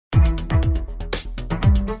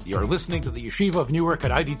You're listening to the Yeshiva of Newark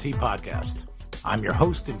at IDT podcast. I'm your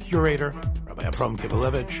host and curator, Rabbi Abram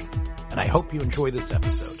Kibalevich, and I hope you enjoy this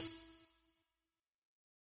episode.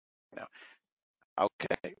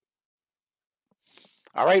 Okay.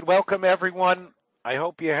 All right, welcome everyone. I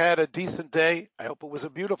hope you had a decent day. I hope it was a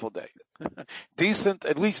beautiful day. Decent,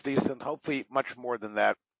 at least decent, hopefully much more than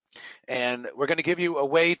that. And we're going to give you a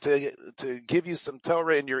way to give you some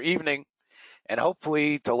Torah in your evening and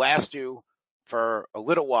hopefully to last you for a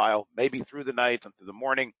little while, maybe through the night and through the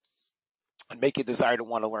morning, and make you desire to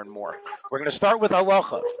want to learn more. We're going to start with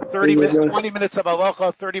halacha. 20 minutes of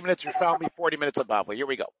halacha, 30 minutes of Yerushalmi, 40 minutes of Bavli. Here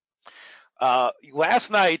we go.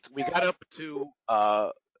 Last night we got up to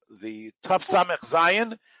the Tuf Samech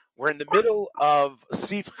Zayin. We're in the middle of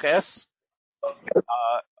Sif Ches.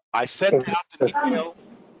 I sent out an email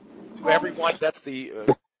to everyone. That is the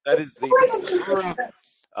Mishnah Berurah,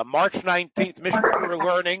 March 19th, Mishnah Berurah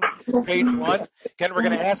Learning, page 1. Again, we're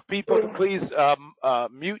going to ask people to please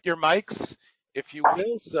mute your mics, if you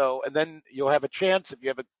will, so, and then you'll have a chance, if you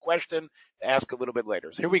have a question, to ask a little bit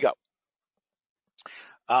later. So here we go.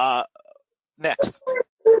 Next.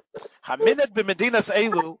 Haminat b'medinas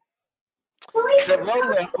elu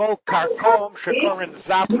shelo lechol karkom shekorin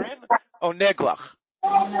zafrin o neglach.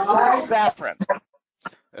 This is saffron,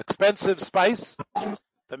 expensive spice.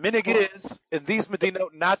 The minig is, in these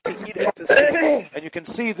Medinot, not to eat it. And you can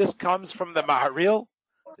see this comes from the Maharil.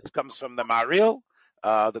 This comes from the Maharil,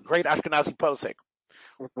 the great Ashkenazi posek.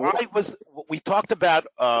 We talked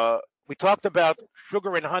about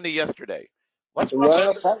sugar and honey yesterday. What's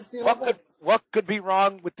wrong with what could be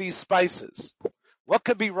wrong with these spices? What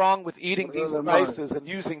could be wrong with eating these spices and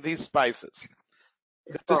using these spices?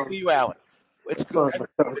 Good to see you, Alan. It's good.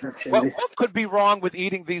 What could be wrong with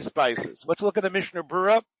eating these spices? Let's look at the Mishnah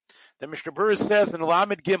Berurah. The Mishnah Berurah says in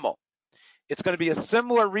Lamed Gimel, it's going to be a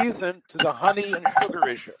similar reason to the honey and sugar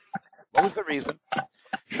issue. What was the reason?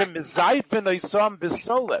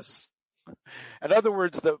 In other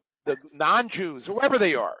words, the non-Jews, whoever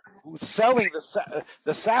they are, who's selling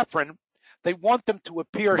the saffron, they want them to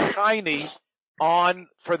appear shiny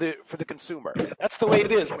for the consumer. That's the way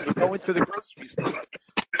it is when you go into the grocery store.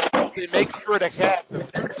 They make sure to have the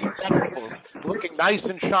fruits and vegetables looking nice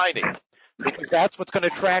and shiny, because that's what's going to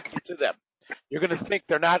attract you to them. You're going to think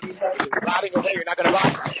they're rotting away. You're not going to buy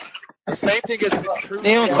them. The same thing is true.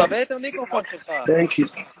 Thank you.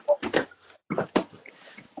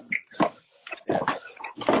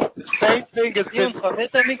 The same thing has been.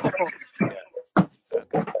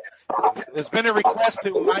 There's been a request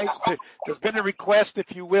there's been a request,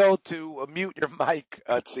 if you will, to mute your mic,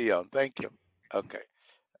 Tzion. Thank you. Okay.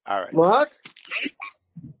 All right. What?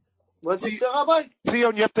 What did you say, Rabbi?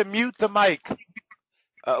 Tzion, you have to mute the mic.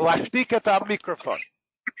 Lashtik et microphone.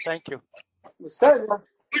 Thank you.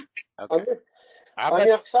 Okay.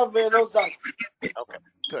 Okay,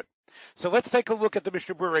 good. So let's take a look at the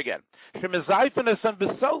Mishnah Berurah again.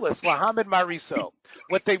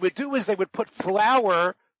 What they would do is they would put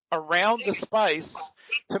flour around the spice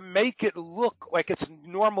to make it look like its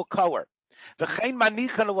normal color. And then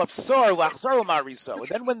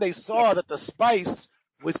when they saw that the spice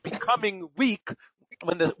was becoming weak,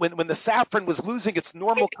 when the saffron was losing its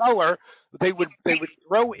normal color, they would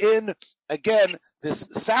throw in again this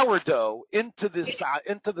sourdough into the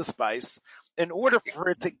spice in order for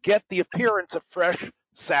it to get the appearance of fresh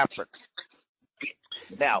saffron.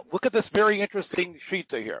 Now, look at this very interesting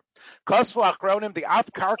shita here. Kosvu achronim the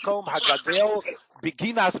av karkom hagadel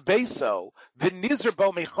beginas beso v'nizer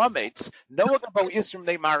bo mechametz noag bo isrim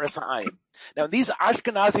neimaris ha'ayim. Now, in these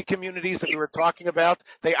Ashkenazi communities that we were talking about,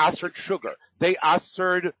 they assered sugar, they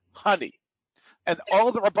assered honey, and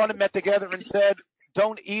all the Rabbanim met together and said,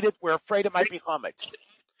 "Don't eat it. We're afraid it might be chametz."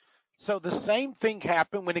 So the same thing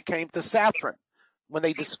happened when it came to saffron. When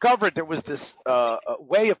they discovered there was this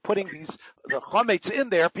way of putting the chametz in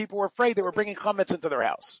there, people were afraid they were bringing chametz into their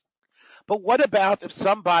house. But what about if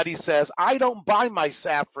somebody says, I don't buy my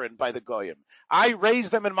saffron by the goyim. I raise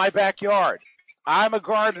them in my backyard. I'm a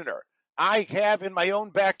gardener. I have in my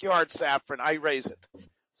own backyard saffron. I raise it.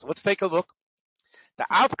 So let's take a look. The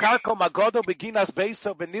av karko magodo beginas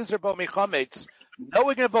beso benizer bo mechametz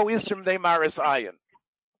knowing bo isrim de maris ayin.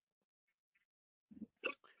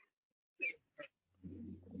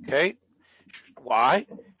 Okay, why?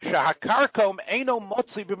 Shahakarkom eino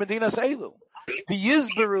motzi b'medinas elu.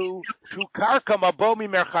 V'yizberu shu karkom abomi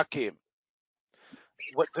merchakim.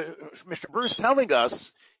 What the Mr. Berurah is telling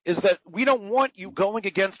us is that we don't want you going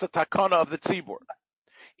against the takana of the tzibur,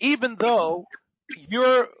 even though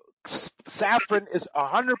your saffron is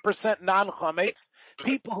 100% non-chametz.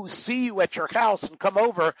 People who see you at your house and come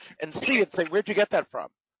over and see it say, "Where'd you get that from?"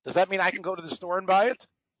 Does that mean I can go to the store and buy it?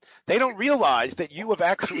 They don't realize that you have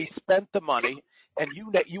actually spent the money and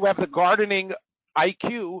you have the gardening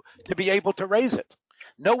IQ to be able to raise it.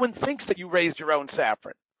 No one thinks that you raised your own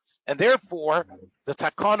saffron, and therefore the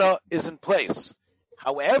takana is in place.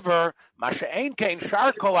 However, masha'ein kein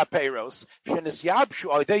shar kol ha'peiros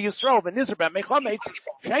shenisyabshu al yedei Yisrael v'nizr b'mechametz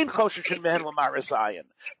shein choshesh mehen l'marasayin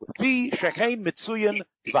v'fi shekein mitzuyin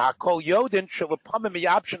v'hakol yodin shelapamim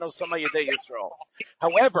miyabshin osama yedei Yisrael.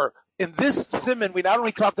 However, in this siman, we not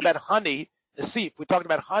only talked about honey, we talked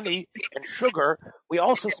about honey and sugar. We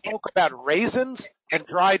also spoke about raisins and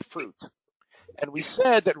dried fruit. And we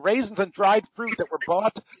said that raisins and dried fruit that were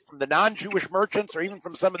bought from the non-Jewish merchants or even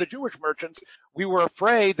from some of the Jewish merchants, we were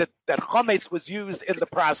afraid that chametz was used in the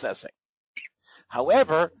processing.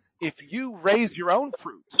 However, if you raise your own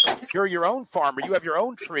fruit, you're your own farmer, you have your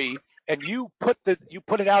own tree, and you put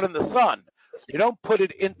it out in the sun, you don't put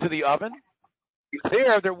it into the oven,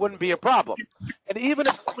 there wouldn't be a problem. And even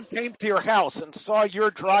if someone came to your house and saw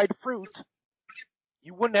your dried fruit,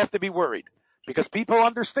 you wouldn't have to be worried, because people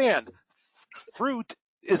understand fruit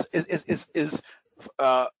is it's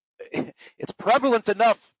prevalent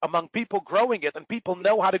enough among people growing it, and people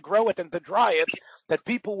know how to grow it and to dry it, that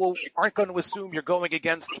people aren't going to assume you're going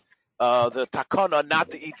against the takana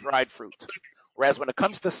not to eat dried fruit. Whereas when it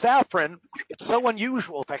comes to saffron, it's so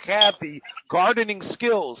unusual to have the gardening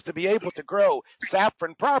skills to be able to grow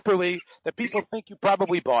saffron properly that people think you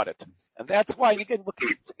probably bought it. And that's why, again, look,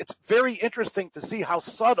 it's very interesting to see how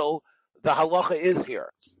subtle the halacha is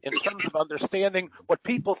here in terms of understanding what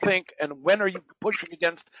people think and when are you pushing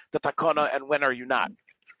against the takana and when are you not.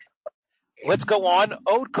 Let's go on.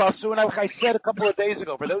 Od Kasu, and like I said a couple of days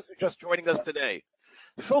ago, for those who are just joining us today,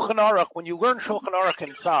 Shulchan Aruch, when you learn Shulchan Aruch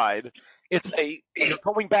inside, you're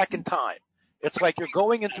going back in time. It's like you're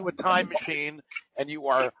going into a time machine and you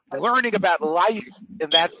are learning about life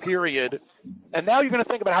in that period, and now you're going to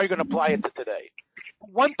think about how you're going to apply it to today.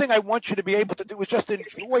 One thing I want you to be able to do is just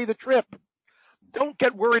enjoy the trip. Don't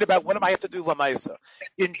get worried about what am I have to do Lamaisa.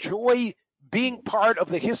 Enjoy being part of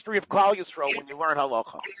the history of Klal Yisrael when you learn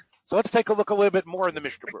halacha. So let's take a look a little bit more in the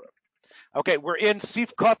Mishnah Berurah. Okay, we're in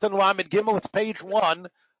Sif Katan Lamed Gimel. It's page 1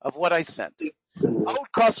 of what I sent. Od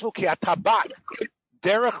Kasvu ki atabak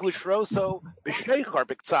derech lishroso b'sheichar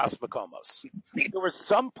b'ktsas v'komos. There were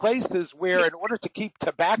some places where, in order to keep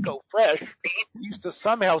tobacco fresh, we used to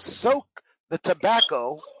somehow soak the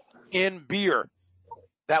tobacco in beer.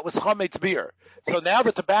 That was chametz beer. So now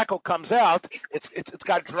the tobacco comes out, it's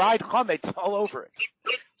got dried chametz all over it.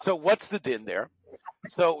 So what's the din there?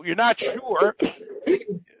 So you're not sure.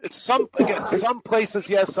 It's some places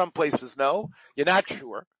yes, some places no. You're not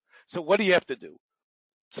sure. So what do you have to do?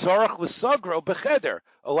 Tzarach l'sagro b'cheder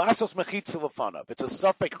olasos mechitza lefanav. It's a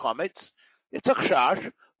suffix chametz. It's a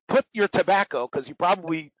chash. Put your tobacco, because you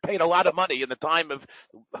probably paid a lot of money in the time of,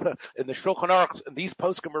 in the Shulchan Aruch, and these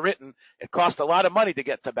poskim were written, it cost a lot of money to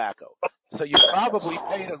get tobacco. So you probably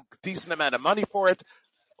paid a decent amount of money for it.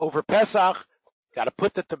 Over Pesach, got to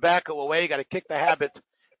put the tobacco away, got to kick the habit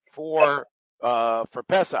for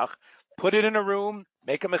Pesach. Put it in a room,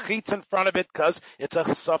 make a mechitz in front of it, because it's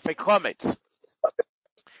a suffix chametz.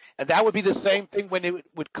 And that would be the same thing when it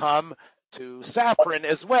would come to saffron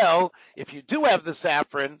as well. If you do have the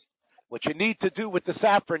saffron, what you need to do with the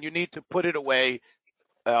saffron, you need to put it away.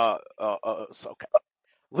 Okay.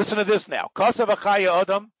 Listen to this now. Kasav achaya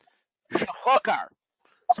adam shachokar.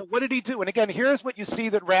 So what did he do? And again, here's what you see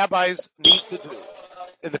that rabbis need to do.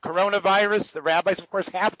 In the coronavirus, the rabbis, of course,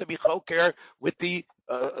 have to be choker with the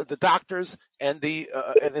doctors and the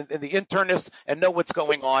internists and know what's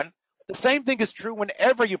going on. The same thing is true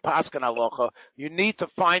whenever you paskin halacha. You need to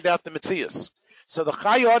find out the metzias. So the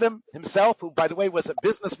Chai Adam himself, who, by the way, was a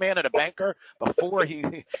businessman and a banker before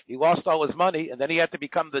he lost all his money, and then he had to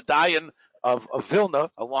become the Dayan of Vilna,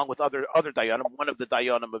 along with other Dayanim, one of the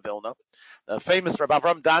Dayanim of Vilna. The famous Rabbi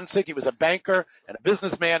Avram Danzig, he was a banker and a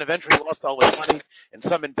businessman, eventually lost all his money in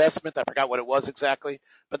some investment. I forgot what it was exactly.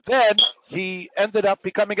 But then he ended up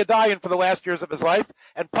becoming a Dayan for the last years of his life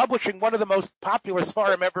and publishing one of the most popular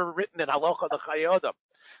Sfarim ever written in Halacha, the Chai Adam.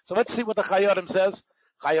 So let's see what the Chai Adam says.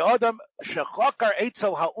 Chai Adam shechakar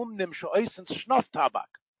eitzel ha'umnim sho'eisen shnof tabak.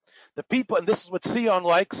 The people, and this is what Sion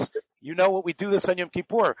likes, you know what we do this on Yom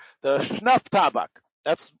Kippur, the shnaf tabak.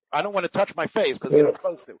 I don't want to touch my face because you're not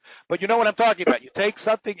supposed to. But you know what I'm talking about. You take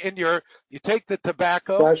something you take the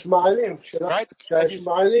tobacco, right? You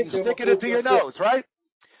stick it into your nose, right?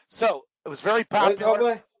 So it was very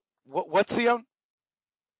popular. What Sion?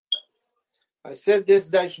 I said this,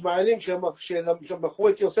 the Ishmaelim, שמכרו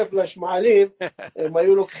את יוסף לשמעאלים, הם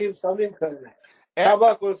היו לוקחים סמים כאלה.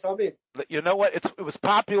 You know what? It was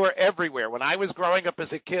popular everywhere. When I was growing up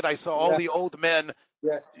as a kid, I saw all the old men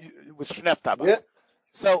Yes. with shnep tabak. Yeah.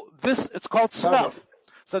 So it's called snuff.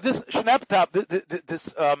 So this shnep tab, the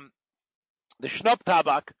shnep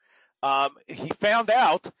tabak, he found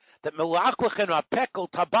out that melachlichen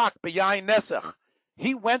apekel tabak b'yayin nesach.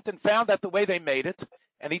 He went and found out the way they made it,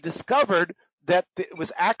 and he discovered that it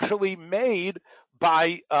was actually made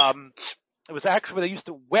by. It was actually they used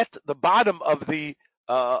to wet the bottom of the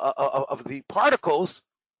particles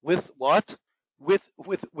with what? With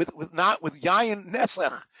not with yayin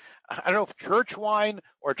nesach. I don't know if church wine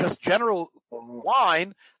or just general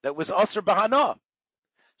wine that was aser bahana.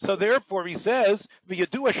 So therefore, he says,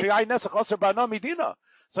 "V'yadua sheyayin nesach aser bahana midina."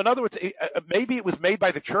 So in other words, maybe it was made by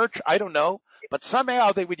the church. I don't know, but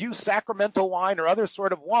somehow they would use sacramental wine or other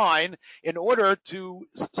sort of wine in order to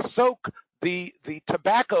soak the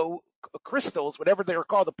tobacco crystals, whatever they were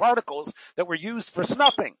called, the particles that were used for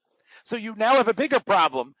snuffing. So you now have a bigger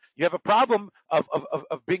problem. You have a problem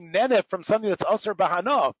of being neneh from something that's aser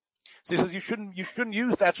bahana. So he says you shouldn't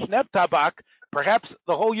use that shnep tabak perhaps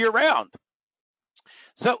the whole year round.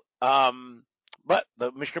 So, but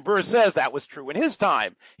the Mishnah Berurah says that was true in his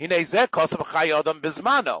time.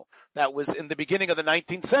 That was in the beginning of the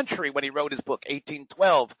 19th century when he wrote his book,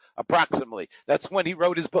 1812 approximately. That's when he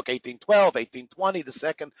wrote his book, 1812,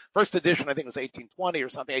 1820. First edition I think was 1820 or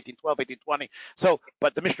something, 1812, 1820. So,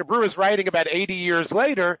 but the Mishnah Berurah is writing about 80 years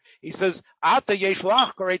later. He says, we have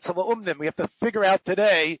to figure out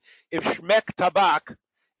today if shmek tabak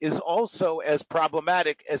is also as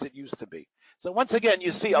problematic as it used to be. So once again,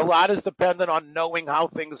 you see a lot is dependent on knowing how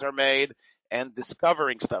things are made and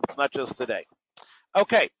discovering stuff. It's not just today.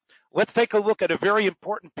 Okay, let's take a look at a very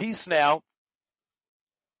important piece now.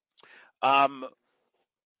 Okay,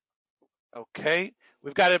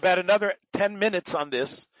 we've got about another 10 minutes on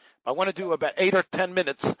this. I want to do about 8 or 10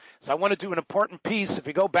 minutes. So I want to do an important piece. If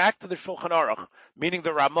you go back to the Shulchan Aruch, meaning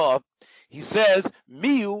the Ramah, he says,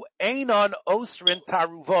 Miu einon osrin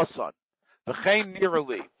taruvoson, v'chein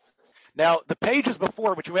nirali. Now, the pages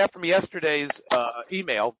before, which you have from yesterday's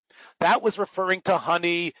email, that was referring to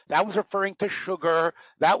honey, that was referring to sugar,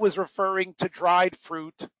 that was referring to dried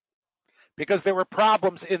fruit, because there were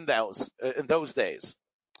problems in those days.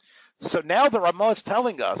 So now the Ramah is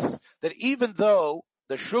telling us that even though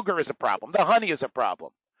the sugar is a problem, the honey is a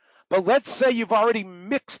problem, but let's say you've already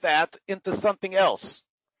mixed that into something else,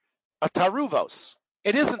 a taruvos.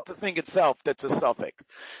 It isn't the thing itself that's a suffix.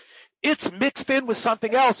 It's mixed in with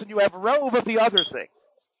something else, and you have rove of the other thing.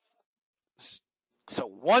 So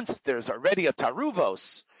once there's already a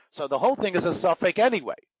taruvos, so the whole thing is a suffix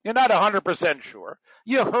anyway. You're not 100% sure.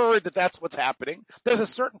 You heard that that's what's happening. There's a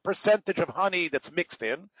certain percentage of honey that's mixed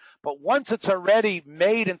in, but once it's already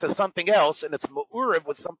made into something else, and it's mu'uriv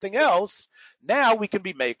with something else, now we can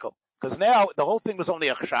be mekel. Because now the whole thing was only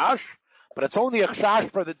a chash, but it's only a chash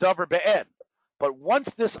for the davar be'en. But once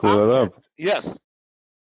this object, yes.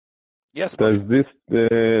 Yes, does this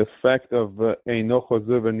the fact of Eino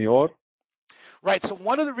Chozer V'Nior? Right, so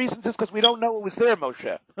one of the reasons is because we don't know it was there,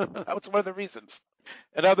 Moshe. That's one of the reasons.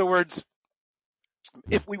 In other words,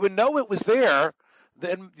 if we would know it was there,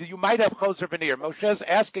 then you might have Chozer V'Nior. Moshe is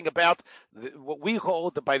asking about what we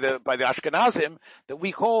hold by the Ashkenazim, that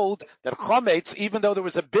we hold that Chometz, even though there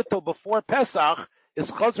was a bittul before Pesach,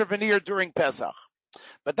 is Chozer V'Nior during Pesach.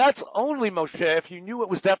 But that's only, Moshe, if you knew it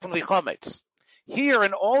was definitely Chometz. Here,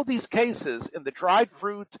 in all these cases, in the dried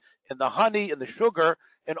fruit, in the honey, in the sugar,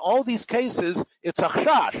 in all these cases, it's a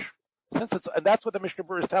chash. And that's what the Mishnah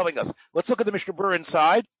Berurah is telling us. Let's look at the Mishnah Berurah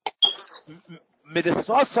inside.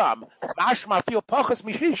 Midisosam, mashma fil pachas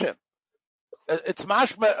mishishim. It's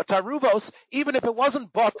mashma taruvos, even if it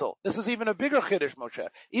wasn't bottle. This is even a bigger chiddush, Moshe.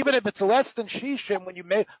 Even if it's less than shishim,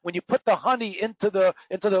 when you put the honey into the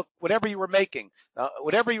whatever you were making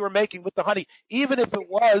with the honey, even if it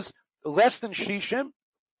was less than shishim,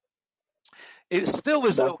 it still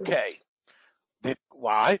is okay.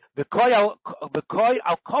 Why? Because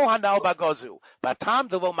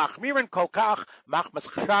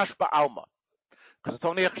it's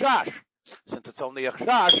only a chash. Since it's only a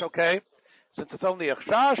chash, okay? Since it's only a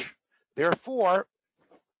chash, therefore,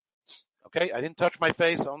 okay, I didn't touch my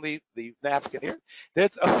face, only the napkin here.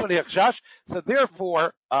 It's only a chash, so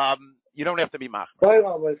therefore, you don't have to be machmir.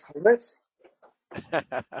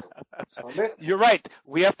 You're right.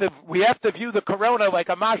 We have to view the corona like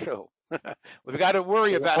a mashu. We've got to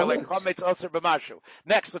worry about it like chometz aser b'mashu.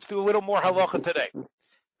 Next, let's do a little more halacha today.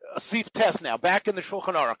 A sif test now. Back in the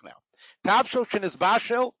Shulchan Aruch now. Tav shoshin is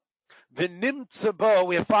bashel v'nimtza bo.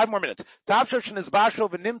 We have 5 more minutes. Tav shoshin is bashel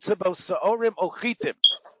v'nimtza bo sa'orim ochitim.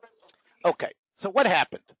 Okay. So what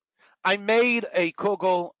happened? I made a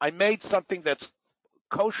kugel. I made something that's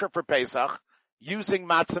kosher for Pesach. using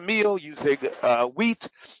matzah meal, using wheat.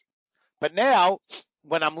 But now,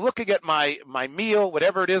 when I'm looking at my meal,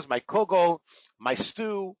 whatever it is, my kugel, my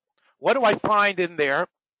stew, what do I find in there?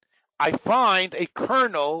 I find a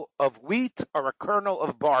kernel of wheat or a kernel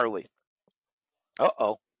of barley.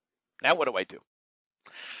 Uh-oh. Now what do I do?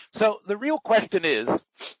 So the real question is,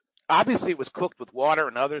 obviously it was cooked with water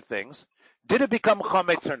and other things. Did it become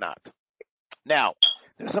chametz or not? Now,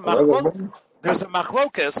 there's a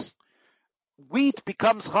machlokas. Wheat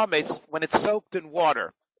becomes chametz when it's soaked in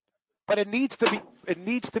water, but it needs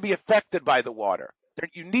to be affected by the water.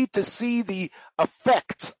 You need to see the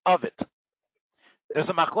effects of it. There's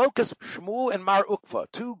a machlokas, Shmuel and Mar Ukva,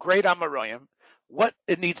 two great Amoraim, what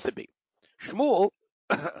it needs to be. Shmuel,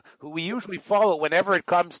 who we usually follow whenever it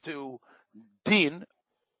comes to din,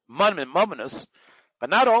 mominus, but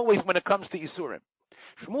not always when it comes to Yisurim.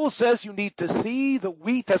 Shmuel says you need to see the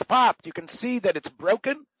wheat has popped. You can see that it's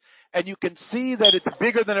broken, and you can see that it's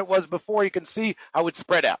bigger than it was before. You can see how it's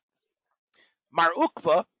spread out. Mar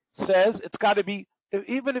Ukva says it's got to be,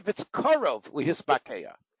 even if it's karov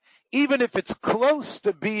lihisbakeya, even if it's close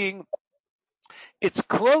to being, it's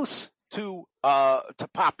close to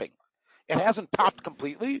popping. It hasn't popped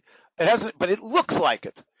completely. It hasn't, but it looks like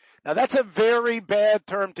it. Now that's a very bad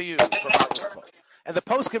term to use for Mar Ukva. And the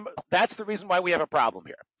poskim, that's the reason why we have a problem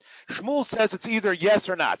here. Shmuel says it's either yes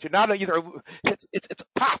or not. You're not either, it's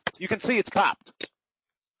popped. You can see it's popped.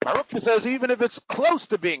 Mar Ukva says even if it's close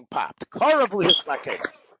to being popped, karav lihisbakeya.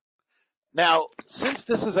 Now, since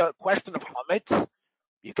this is a question of chametz,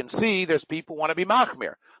 you can see there's people who want to be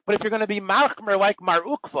machmir. But if you're going to be machmir like Mar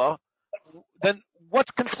Ukva, then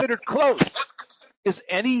what's considered close? It's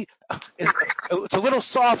a little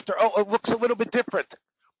softer. Oh, it looks a little bit different.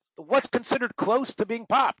 What's considered close to being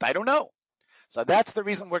popped? I don't know. So that's the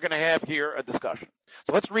reason we're going to have here a discussion.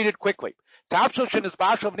 So let's read it quickly. So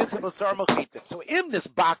in this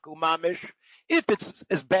baku mamish, if it's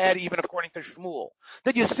as bad even according to Shmuel,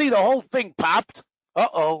 then you see the whole thing popped.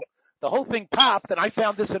 Uh-oh. The whole thing popped, and I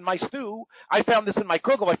found this in my stew. I found this in my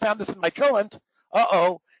kugel. I found this in my cholent.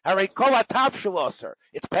 Uh-oh.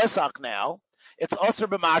 It's Pesach now. It's Osir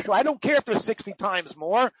b'mashu. I don't care if there's 60 times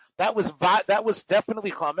more. That was definitely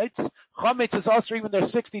chametz. Chametz is Osir even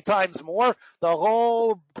there's 60 times more. The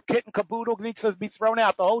whole kit and caboodle needs to be thrown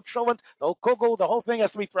out. The whole cholent, the whole kugel, the whole thing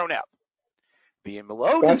has to be thrown out. Being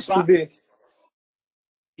Malone has to be.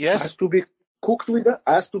 Yes. Has to be cooked with that.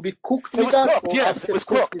 Has to be cooked with that. Cooked. Yes, it was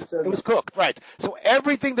cooked. It was cooked. Right. So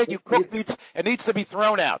everything that you cook needs to be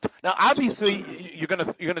thrown out. Now, obviously, you're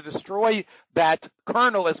gonna destroy that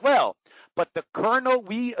kernel as well. But the kernel,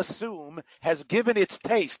 we assume, has given its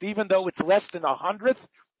taste, even though it's less than 100th,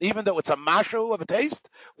 even though it's a mashu of a taste.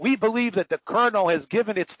 We believe that the kernel has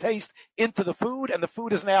given its taste into the food, and the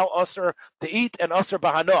food is now usher to eat and usher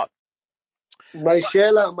bahanot. My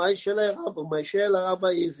shela,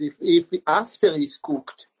 Rabbi, is if after it's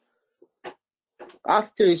cooked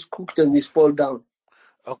and it's fall down.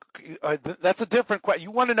 Okay, that's a different question.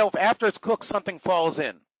 You want to know if after it's cooked something falls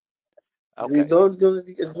in. Okay. It's not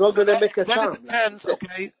going to make a sound. It depends,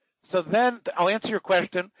 okay. So then, I'll answer your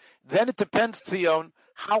question. Then it depends, Zion,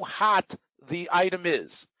 how hot the item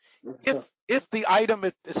is. If the item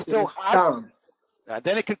is still hot,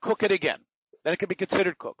 then it can cook it again. Then it can be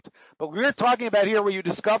considered cooked. But we're talking about here where you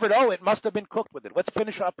discovered, it must have been cooked with it. Let's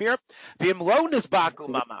finish up here. The imlon is baku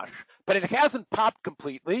mamash, but it hasn't popped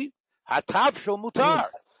completely. Hatav shel mutar.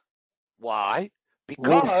 Why?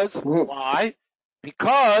 Why?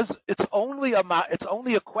 Because it's only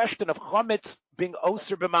a question of chametz being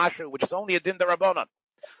osir b'mashu, which is only a din derabanan.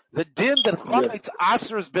 The din that chametz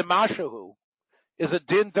asers b'mashu is a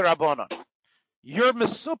din derabanan. You're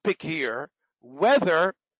mesupik here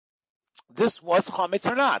whether this was chametz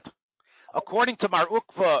or not. According to Mar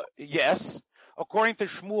Ukva, yes. According to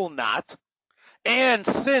Shmuel, not. And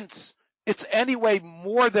since it's anyway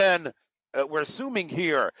more than we're assuming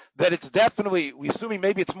here that it's definitely, we're assuming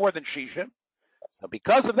maybe it's more than shisha. So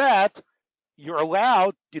because of that, you're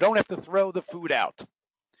allowed, you don't have to throw the food out.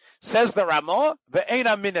 Says the Ramah,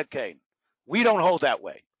 ve'ena minakain. We don't hold that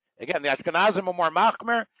way. Again, the Ashkenazim are more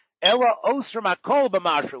machmer, ela osr makol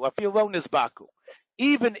b'mashu, afilon is baku.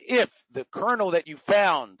 Even if the kernel that you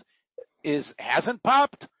found hasn't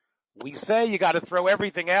popped, we say you got to throw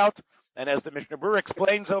everything out. And as the Mishnah Berurah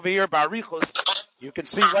explains over here, Barichus, you can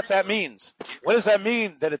see what that means. What does that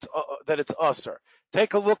mean that it's usher?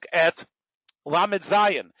 Take a look at Lamed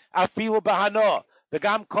Zayin, Afilu Bahano,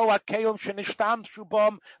 V'gam kol hakelim shenishtam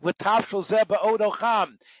shubam l'tavshel zeh ba'odo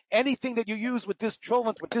cham. Anything that you use with this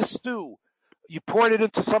cholent, with this stew, you poured it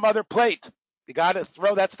into some other plate. You got to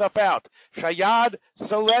throw that stuff out. Shayad,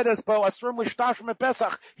 soledes, bo, asrum l'shtashim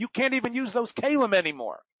Pesach. You can't even use those kalim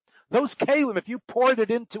anymore. Those kalim, if you poured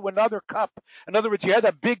it into another cup, in other words, you had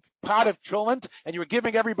a big pot of cholent, and you were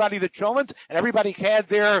giving everybody the cholent, and everybody had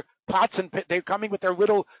their pots, and they're coming with their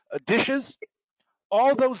little dishes.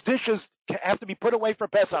 All those dishes have to be put away for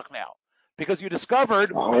Pesach now, because you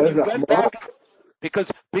discovered when you went back, because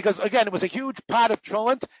again, it was a huge pot of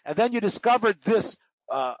cholent, and then you discovered this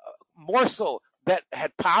morsel that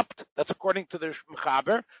had popped. That's according to the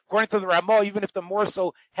Mechaber. According to the Ramah, even if the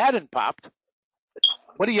morsel hadn't popped,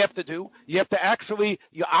 what do you have to do? You have to actually,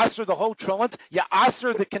 you aser the whole cholent, you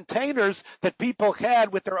aser the containers that people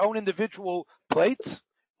had with their own individual plates.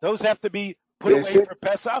 Those have to be put away for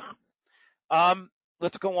Pesach.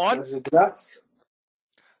 Let's go on. Is it glass?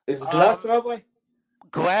 Is glass, Rabbi?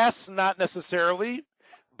 Glass, not necessarily,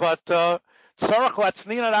 but tzarach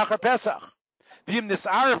latznina nachar Pesach. V'im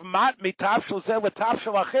nis'arev mat mitavshel zeh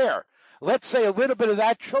l'tavshel acher. Let's say a little bit of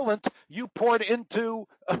that cholent you poured into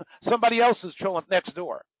somebody else's cholent next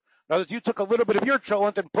door. In other words, you took a little bit of your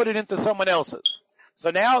cholent and put it into someone else's. So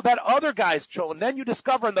now that other guy's cholent, then you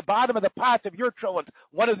discover in the bottom of the pot of your cholent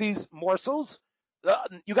one of these morsels.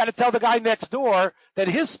 You got to tell the guy next door that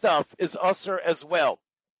his stuff is usher as well.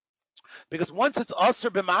 Because once it's usher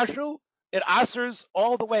b'mashu, it asers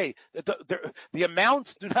all the way. The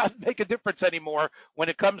amounts do not make a difference anymore when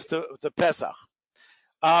it comes to Pesach.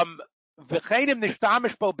 Let's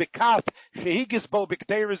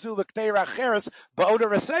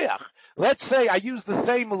say I use the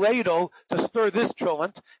same ladle to stir this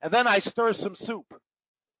cholent, and then I stir some soup.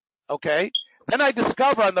 Okay? Then I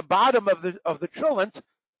discover on the bottom of the cholent,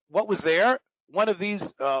 what was there? One of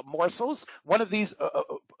these morsels, one of these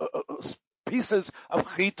pieces of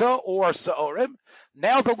chita or sa'orim.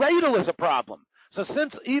 Now the ladle is a problem. So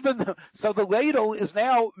the ladle is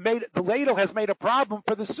now the ladle has made a problem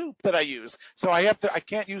for the soup that I use. So I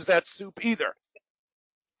can't use that soup either.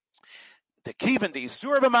 The kivin the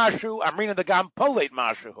isur b'mashu, I'm reading the gam polate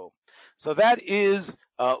mashu. So that is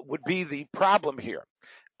would be the problem here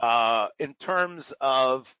in terms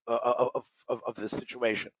of this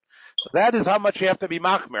situation. So that is how much you have to be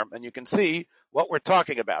machmer, and you can see what we're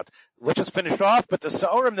talking about. Let's just finish off. But the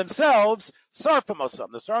sa'orim themselves,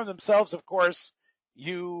 sarfamosam. The sa'orim themselves, of course,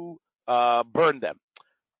 you burn them.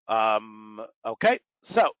 Okay,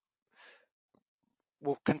 so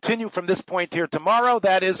we'll continue from this point here tomorrow.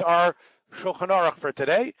 That is our Shulchan Aruch for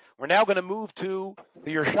today. We're now going to move to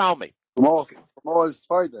the Yerushalmi. Tomorrow is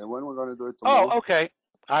Friday. When we're going to do it tomorrow? Oh, okay.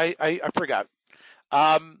 I forgot.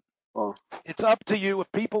 It's up to you. If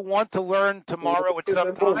people want to learn tomorrow at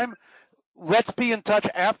some time, let's be in touch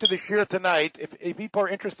after the shir tonight. If people are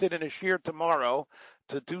interested in a shir tomorrow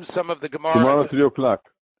to do some of the Gemara. Tomorrow at 3 o'clock.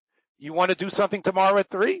 You want to do something tomorrow at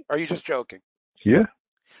 3? Or are you just joking? Yeah.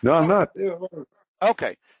 No, I'm not.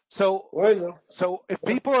 Okay. So if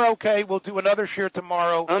people are okay, we'll do another shir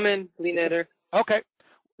tomorrow. Amen. Linetter. Okay.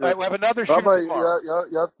 All right, we'll have another shir Rabbi, tomorrow.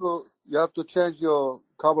 you have to change your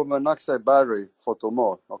carbon monoxide battery for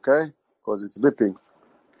tomorrow, okay? Because it's beeping.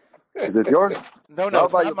 Is it yours? No,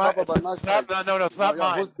 Rabbi, it's not mine. It's not mine.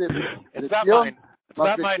 It's not mine. It's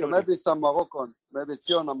not mine. Maybe some Moroccan. Maybe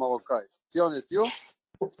Zion a Moroccan. Zion, it's you?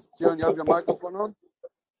 Zion, you have your microphone on?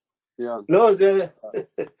 Yeah. No,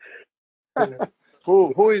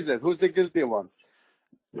 Who is it? Who's the guilty one?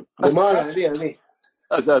 Ali.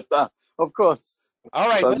 Of course. All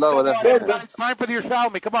right, let's go on. It's time for the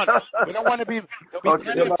Yerushalmi. Come on. We don't want to be...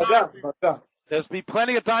 There's be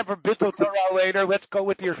plenty of time for Bittul Torah later. Let's go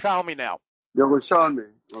with the Yerushalmi now. Yerushalmi.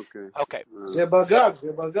 Okay. Okay.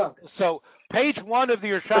 So, page 1 of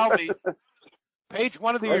the Yerushalmi. Page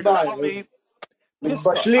 1 of the Yerushalmi. Page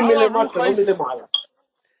 1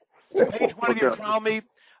 of the Yerushalmi.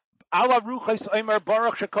 Ala Ruchais Omer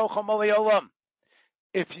Baruch Shekocha Molei Olam.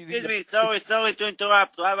 Excuse me, sorry to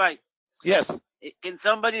interrupt, Rabbi. Yes. Can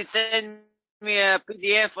somebody send me a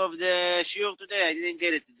PDF of the shiur today? I didn't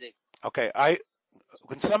get it today. Okay,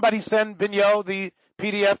 can somebody send Binyo the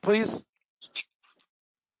PDF, please?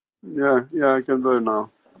 Yeah, I can do it now.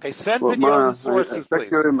 Okay, send Binyo the sources, please.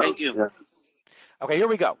 Thank you. Yeah. Okay, here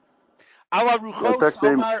we go. Ala Ruchos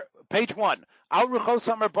Omer, page 1. Al Ruchos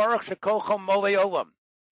Omer Baruch Shekocha Molei Olam.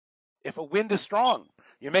 If a wind is strong,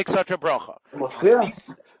 you make such a bracha.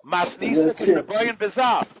 Masnisa Sheboyin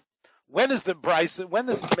Bezaf. When does it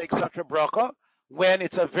make such a bracha? When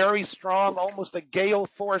it's a very strong, almost a gale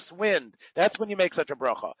force wind. That's when you make such a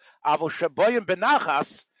bracha. Avo Sheboyin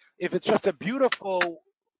Benachas, if it's just a beautiful,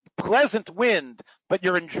 pleasant wind, but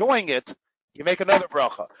you're enjoying it, you make another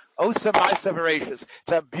bracha. Osamai Severatius.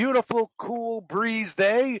 It's a beautiful, cool breeze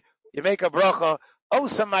day, you make a bracha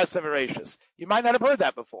Osam Ma'aseh. You might not have heard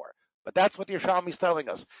that before, but that's what the Yerushalmi is telling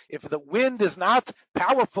us. If the wind is not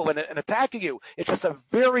powerful and attacking you, it's just a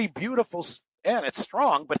very beautiful, and it's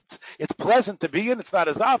strong, but it's pleasant to be in. It's not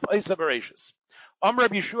as off. Osam Ma'aseh.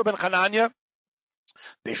 Rabbi Yeshua ben Chananya.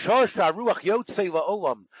 When HaKadosh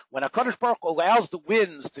Baruch Hu allows the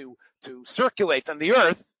winds to circulate on the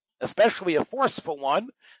earth, especially a forceful one,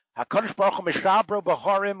 HaKadosh Baruch Hu mishabro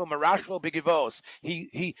b'harim u'marashlo b'givos.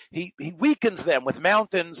 He weakens them with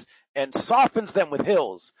mountains and softens them with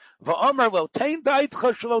hills. Va'amar lo tein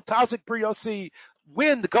da'itcha shelo tazik briosi.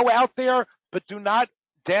 Wind, go out there, but do not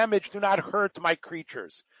damage, do not hurt my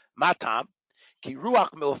creatures. Matam ki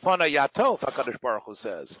ruach milfana yatov. HaKadosh Baruch Hu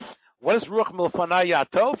says. What does ruach milfana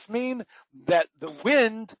yatov mean? That the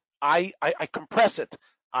wind, I compress it.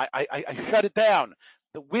 I shut it down.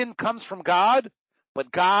 The wind comes from God,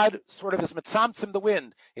 but God sort of is mitzamtzim the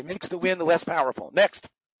wind. It makes the wind less powerful. Next.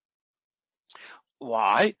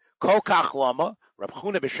 Why? Kol kach lama, Rab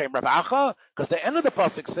Chuna b'shem Rav Acha, because the end of the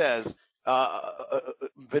pasuk says,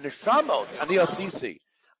 v'neshamot ani osisi.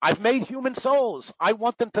 I've made human souls. I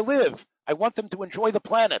want them to live. I want them to enjoy the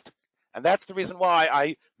planet. And that's the reason why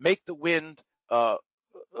I make the wind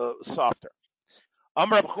softer.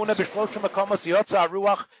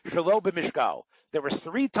 There was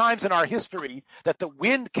 3 times in our history that the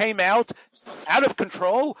wind came out of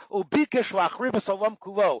control, and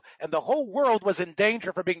the whole world was in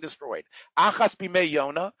danger for being destroyed. Achas bimei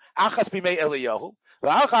Yonah, achas bimei Eliyahu,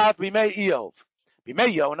 v'achas bimei Iyov.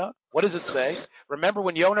 Bimei Yonah, what does it say? Remember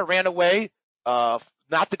when Yonah ran away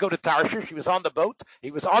not to go to Tarshish. He was on the boat.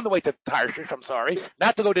 He was on the way to Tarshish,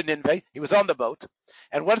 not to go to Nineveh. He was on the boat.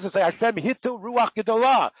 And what does it say? Hashem hitu ruach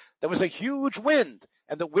gedolah. There was a huge wind,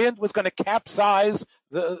 and the wind was going to capsize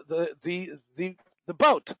the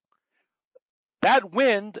boat. That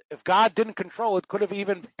wind, if God didn't control it, could have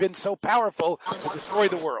even been so powerful to destroy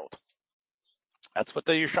the world. That's what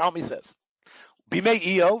the Yerushalmi says. Bimei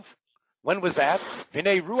Iyov. When was that?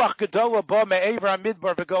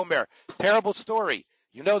 Terrible story.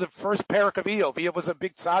 You know the first parak of Iyov. Iyov was a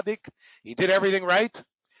big tzaddik. He did everything right.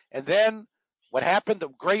 And then what happened? A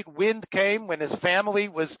great wind came when his family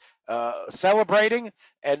was celebrating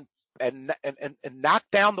and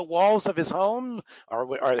knocked down the walls of his home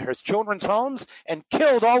or his children's homes and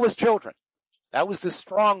killed all his children. That was the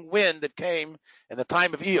strong wind that came in the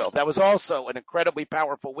time of Iyov. That was also an incredibly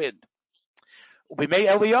powerful wind. We may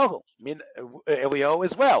Eliyahu, Eliyahu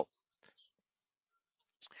as well.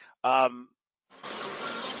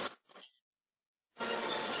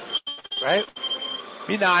 Right?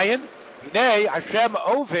 Minayin, Minei Hashem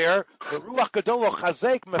over the Ruach Gadol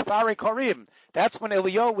Chazek Mefari Korim. That's when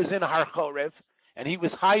Eliyahu was in Har Chorev, and he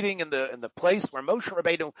was hiding in the place where Moshe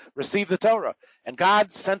Rabbeinu received the Torah. And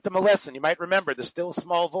God sent him a lesson. You might remember the still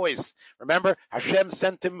small voice. Remember, Hashem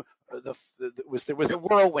sent him. There was a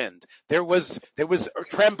whirlwind. There was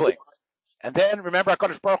trembling. And then remember,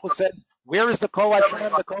 HaKadosh Baruch Hu says, "Where is the Kol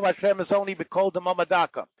Hashem? The Kol Hashem is only B'Kol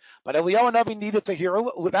D'Mamadaka." But Eliyahu Navi needed to hear.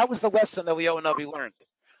 That was the lesson Eliyahu Navi learned.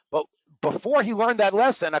 But before he learned that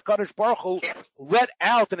lesson, HaKadosh Baruch Hu let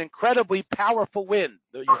out an incredibly powerful wind.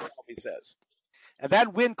 The Yerushalmi says, and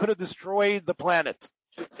that wind could have destroyed the planet.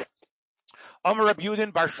 Amar Reb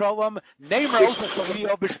Yudin Bar Shalom, Neimer Osa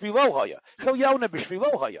Shaliyahu B'Shvilo Haya, Shalyona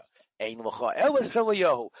B'Shvilo Haya, Ein L'cha Ela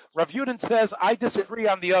Shaliyahu. Reb Yudin says, I disagree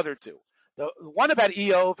on the other two. The one about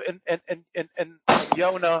Iyov and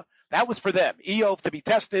Yonah, that was for them. Iyov to be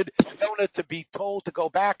tested, Yonah to be told to go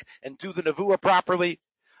back and do the Nevuah properly.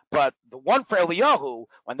 But the one for Eliyahu,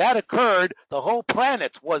 when that occurred, the whole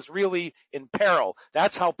planet was really in peril.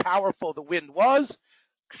 That's how powerful the wind was.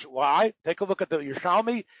 Why? Take a look at the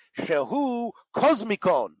Yerushalmi. Shehu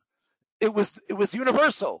Kosmikon. It was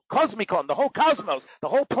universal. Kosmikon, the whole cosmos, the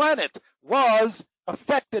whole planet was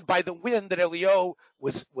affected by the wind that Eliyahu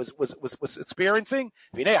was experiencing.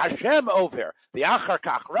 V'nei Hashem over the Achar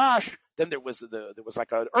Kach Rash. Then there was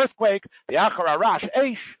like an earthquake. The Achar Arash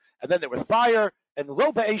Eish, and then there was fire. And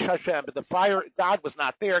Lo Be'esh Hashem, but the fire, God was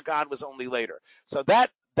not there. God was only later. So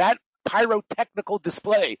that pyrotechnical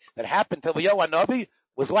display that happened to Eliyahu Hanavi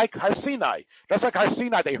was like Har Sinai. Just like Har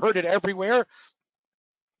Sinai, they heard it everywhere.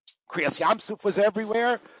 Kriyas Yamsuf was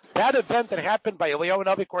everywhere. That event that happened by Eliyahu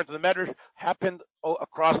Hanavi, according to the Medrash, happened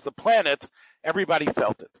across the planet. Everybody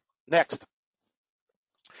felt it. Next.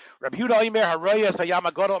 Rabbi Yehuda Omer Haroya Sayam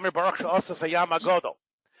Agodo Omer Baruch She'asa Sayam Agodo.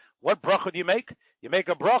 What bracha do you make? You make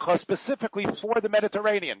a bracha specifically for the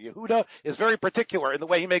Mediterranean. Yehuda is very particular in the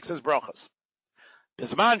way he makes his brachas.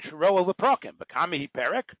 Bisman Shroa Leprokim, Bakami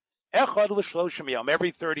Perek, Echad L'Shloshim Yom,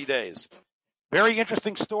 every 30 days. Very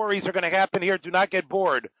interesting stories are going to happen here. Do not get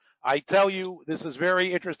bored. I tell you, this is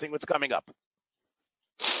very interesting what's coming up.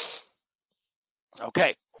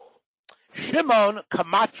 Okay. Shimon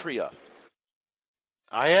Kamatria.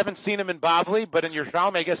 I haven't seen him in Bavli, but in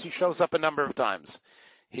Yerushalmi, I guess he shows up a number of times.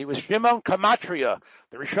 He was Shimon Kamatria.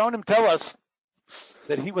 The Rishonim tell us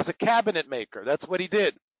that he was a cabinet maker. That's what he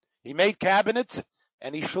did. He made cabinets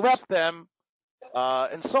and he schlepped them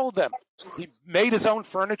and sold them. He made his own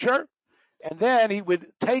furniture, and then he would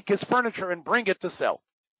take his furniture and bring it to sell.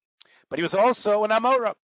 But he was also an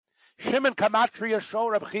Amora. Shimon Kamatria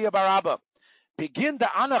Shor Reb Chia bar Abba. Begin the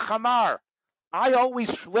Ana Chamar. I always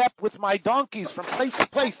schlepped with my donkeys from place to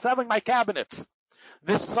place selling my cabinets.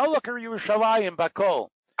 This Solakar Yerushalayim Bakol.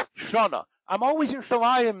 Shona. I'm always in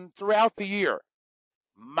Yerushalayim throughout the year.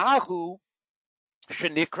 Mahu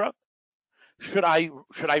Shenikra. Should I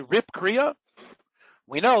rip Kriya?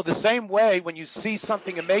 We know the same way when you see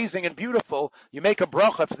something amazing and beautiful, you make a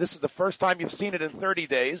bracha if this is the first time you've seen it in 30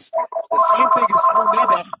 days. The same thing is true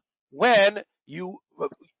nidach when you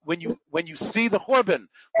see the Churban,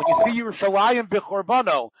 when you see Yerushalayim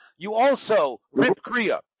b'Chorbano, you also rip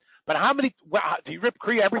Kriya. But do you rip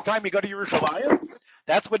Kriya every time you go to Yerushalayim?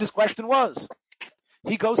 That's what his question was.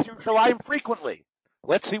 He goes to Yerushalayim frequently.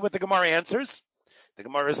 Let's see what the Gemara answers. The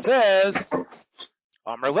Gemara says,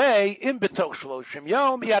 Amarle im betoch shloshim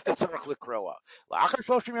yom yata tzarich lekroa. La'achar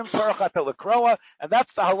shloshim yom tzarich ata lekroa, and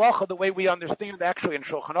that's the halacha, the way we understand actually in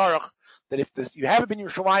Shulchan Aruch, that if you haven't been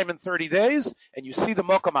Yerushalayim in 30 days and you see the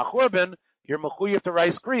Mokum HaChurban, you're mechuyev to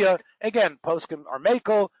rice kriya. Again, poskim are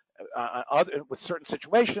mekel with certain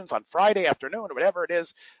situations on Friday afternoon or whatever it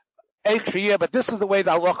is. But this is the way the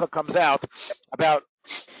halacha comes out about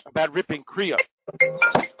ripping kriya.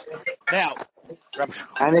 Now,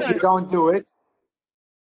 and if you don't do it,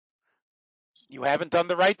 you haven't done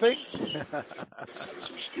the right thing.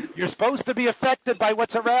 You're supposed to be affected by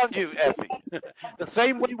what's around you, Effie. The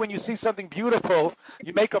same way when you see something beautiful,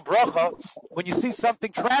 you make a bracha. When you see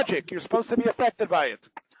something tragic, you're supposed to be affected by it.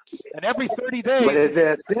 And every 30 days... But is it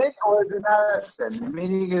a sin or is it not a sin?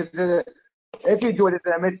 Meaning, if you do it, it's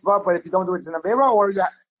a mitzvah, but if you don't do it, it's an avera, or you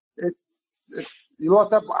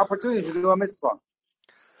lost that opportunity to do a mitzvah?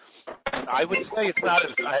 I would say it's not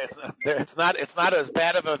as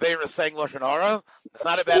bad of a avera saying lashon hara. It's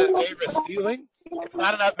not a bad avera stealing.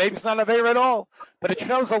 Maybe it's not an avera at all. But it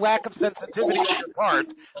shows a lack of sensitivity on your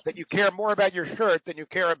part that you care more about your shirt than you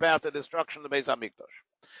care about the destruction of the Beis Hamikdash.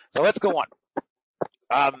 So let's go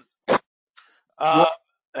on.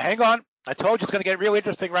 Hang on. I told you it's going to get real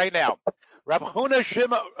interesting right now. Rav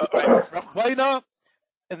Chayna,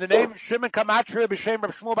 in the name of Shimon Kamatria b'shem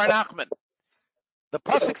Rav Shmuel bar Nachman. The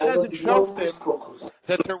pasuk says in Shoftim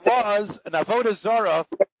that there was an avodah zarah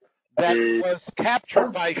that was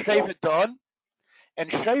captured by Shevet Dan, and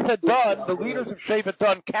Shevet Dan, the leaders of Shevet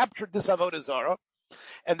Dan, captured this avodah zarah,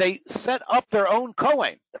 and they set up their own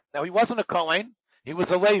Kohen. Now he wasn't a Kohen; he was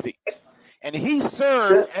a Levi, and he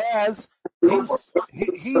served as he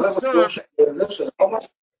served.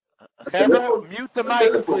 Chevra, mute the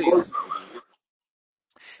mic, please.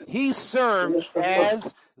 He served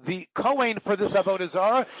as the Kohen for this avodah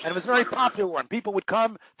zarah, and it was a very popular one. People would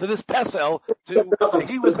come to this Pesel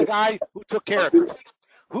he was the guy who took care of it.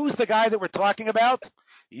 Who's the guy that we're talking about?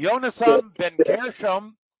 Yonasan ben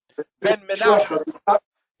Gershom ben Menashe.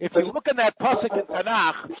 If you look in that pasuk in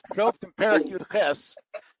Tanakh, Shoftim Perek Yud Ches,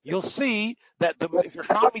 you'll see that if your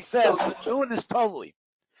Yerushalmi says the Nun is totally.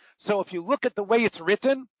 So if you look at the way it's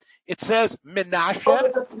written, it says Menashe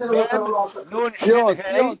ben Nun Shin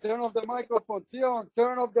Hey. Turn off the microphone. Tion,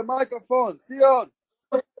 turn off the microphone. Tion.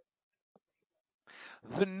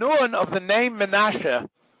 The Nun of the name Menashe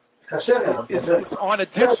is on a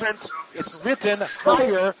different. It's written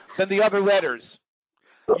higher than the other letters.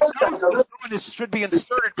 The Nun should be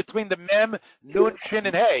inserted between the Mem, Nun, Shin,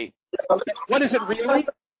 and Hey. What is it really?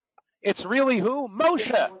 It's really who?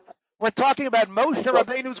 Moshe. We're talking about Moshe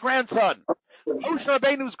Rabbeinu's grandson. Moshe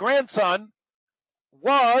Rabbeinu's grandson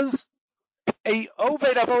was a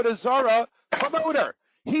Oved Avodah Zarah promoter.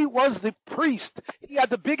 He was the priest. He was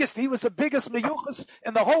the biggest meyuchas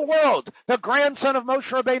in the whole world. The grandson of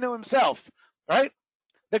Moshe Rabbeinu himself, right?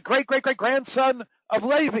 The great-great-great-grandson of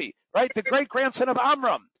Levi, right? The great-grandson of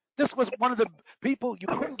Amram. This was one of the people, you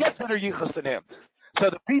couldn't get better yichus than him. So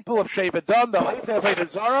the people of Shevet Dan, the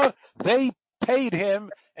Avodah Zarah, they paid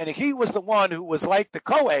him, and he was the one who was like the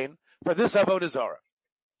Kohen for this Avodah Zarah.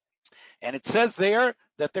 And it says there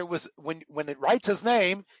that there was, when it writes his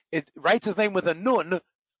name with a nun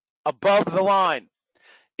above the line.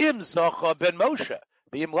 Im Zocha ben Moshe,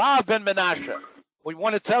 Im Lav ben Menashe. What we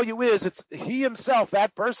want to tell you is, it's he himself,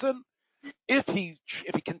 that person, if he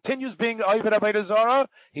continues being Oved Avodah Zarah,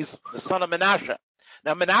 he's the son of Menashe.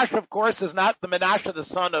 Now Menashe, of course, is not the Menashe, the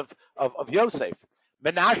son of Yosef.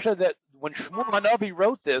 Menashe that when Shmuel Hanavi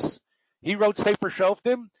wrote this, he wrote Sefer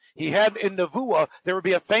Shoftim. He had in Nevuah, there would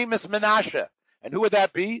be a famous Menashe. And who would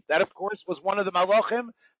that be? That, of course, was one of the Malachim.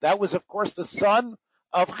 That was, of course, the son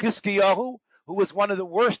of Chizkiyahu, who was one of the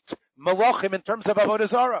worst Malachim in terms of Avodah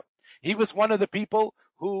Zarah. He was one of the people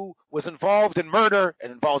who was involved in murder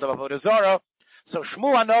and involved in Avodah Zarah. So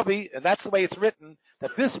Shmuel Hanavi, and that's the way it's written,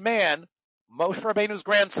 that this man, Moshe Rabbeinu's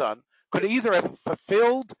grandson, could either have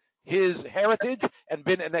fulfilled his heritage and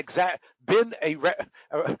been an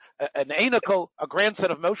Einikel, a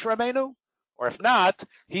grandson of Moshe Rabbeinu, or if not,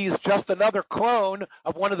 he's just another clone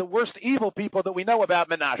of one of the worst evil people that we know about,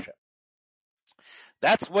 Menashe.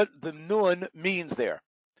 That's what the Nun means there.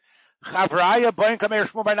 Chavraya Boin Kamer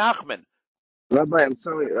Shmuel Bar Nachman. Rabbi, I'm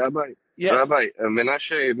sorry, Rabbi. Yes. Rabbi,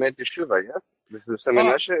 Menashe made teshuva, yes? This is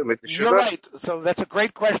Menashe made teshuva? You're right. So that's a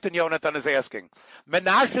great question Yonatan is asking.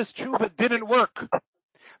 Menashe's tshuva didn't work.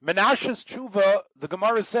 Menashe's tshuva, the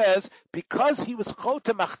Gemara says, because he was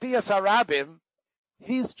chotem achtias harabim,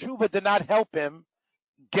 his tshuva did not help him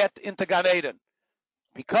get into Gan Eden,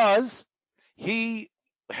 because he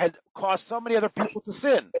had caused so many other people to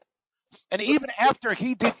sin. And even after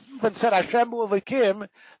he did and said Hashem Elokim,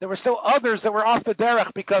 there were still others that were off the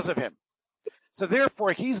derech because of him. So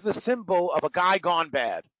therefore, he's the symbol of a guy gone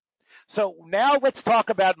bad. So now let's talk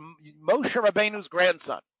about Moshe Rabbeinu's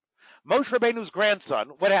grandson. Moshe Rabbeinu's grandson,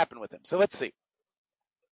 what happened with him? So let's see.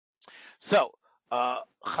 So, the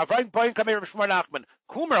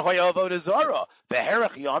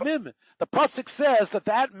pasuk says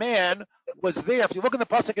that man was there. If you look in the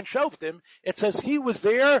pasuk in Shoftim, it says he was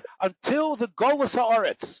there until the Golus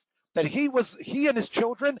Haaretz. That he and his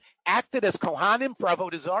children acted as Kohanim for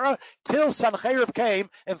Avodah Zarah till Sancheriv came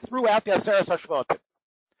and threw out the Aseres Hashvatim.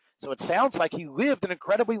 So it sounds like he lived an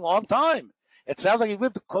incredibly long time. It sounds like he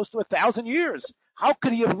lived close to 1,000 years. How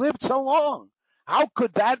could he have lived so long? How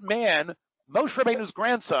could that man, Moshe Rabbeinu's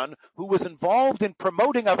grandson, who was involved in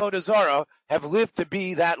promoting Avodah Zarah, have lived to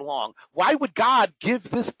be that long? Why would God give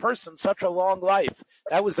this person such a long life?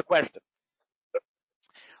 That was the question.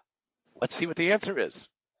 Let's see what the answer is.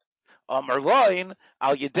 He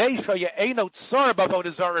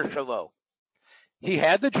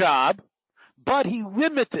had the job, but he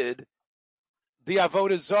limited the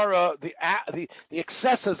Avodah Zarah, the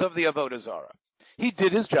excesses of the Avodah Zarah. He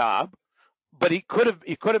did his job, but he could have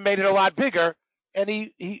made it a lot bigger, and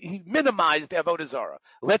he minimized the Avodah Zarah.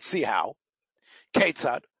 Let's see how.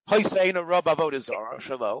 Ketzad Hoiseinu Rab Avodah Zarah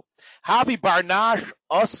Shalo Habi Barnash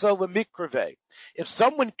Asa Lemikrave. If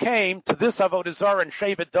someone came to this Avodah Zarah and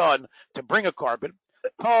shave it done to bring a carbon,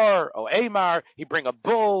 Tar or Amar, he bring a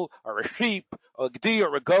bull or a sheep or a gdi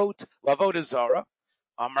or a goat, Avodah Zarah.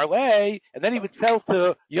 Amarle, and then he would tell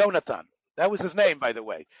to Yonatan. That was his name, by the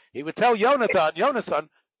way. He would tell Yonasan,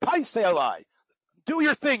 Paisei alai. Do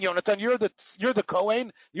your thing, Yonatan. You're the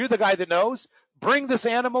Kohen. You're the guy that knows. Bring this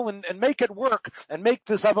animal and make it work and make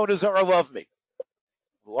this Avodah Zarah love me.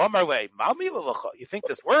 Amarle, you think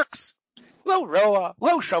this works? Lo roa,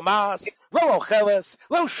 lo shomas, lo ocheles,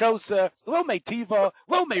 lo shosa, lo metiva,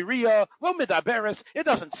 lo meria, lo medaberes. It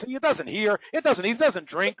doesn't see, it doesn't hear, it doesn't eat, it doesn't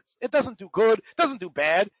drink, it doesn't do good, it doesn't do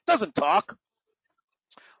bad, it doesn't talk.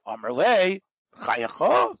 Amarle,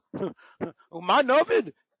 chayacha, uman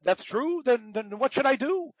novid. That's true. Then what should I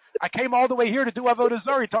do? I came all the way here to do Avodah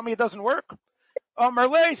Zarah. You told me it doesn't work.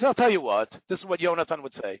 Marley, so I'll tell you what. This is what Yonatan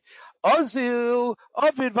would say. Azil,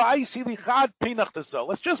 Avid v'aisi lichad pinach teso.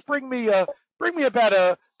 Let's just bring me a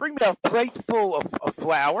plate full of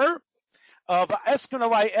flour, of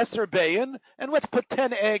eskanalai eser bayin, and let's put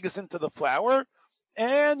 10 eggs into the flour.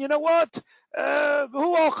 And you know what?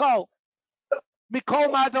 Who ochal?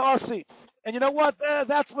 Mikol ma'adasi. And you know what?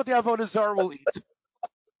 That's what the Avodah Zarah will eat.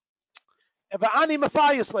 And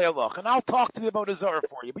I'll talk to the Avodah Zarah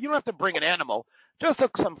for you. But you don't have to bring an animal. Just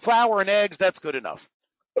some flour and eggs, that's good enough.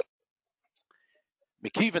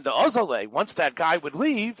 Mikivin the Ozale, once that guy would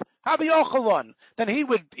leave, then he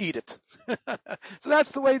would eat it. So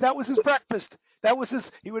that's the way, that was his breakfast.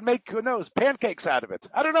 He would make, who knows, pancakes out of it.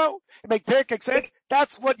 I don't know. He'd make pancakes, eggs.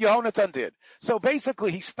 That's what Yehonatan did. So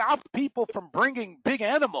basically, he stopped people from bringing big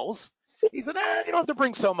animals. He said, you don't have to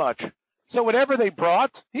bring so much. So whatever they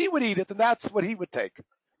brought, he would eat it, and that's what he would take.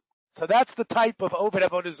 So that's the type of Oved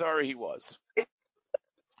Avodah Zarah he was.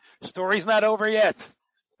 Story's not over yet.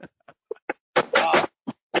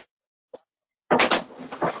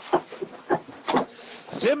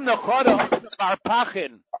 Simna Choda Bar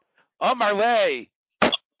Pachin Amarle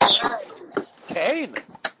Cain.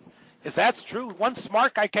 Is that true? One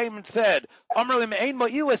smart guy came and said, Amarle Ein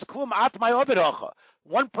Mo'ilis Klum At My Ovedacha.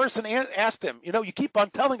 One person asked him, you keep on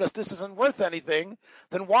telling us this isn't worth anything,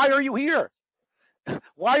 then why are you here?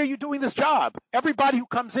 Why are you doing this job? Everybody who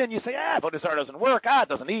comes in, you say, Avodah Zarah doesn't work. It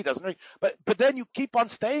doesn't eat, doesn't eat. But then you keep on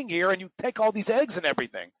staying here and you take all these eggs and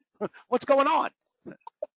everything. What's going on?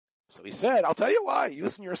 So he said, I'll tell you why.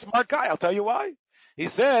 Listen, you're a smart guy. I'll tell you why. He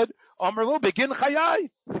said, Amr begin chayai.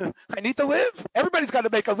 I need to live. Everybody's got to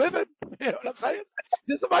make a living. You know what I'm saying?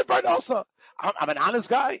 This is my part also. I'm an honest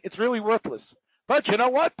guy. It's really worthless. But you know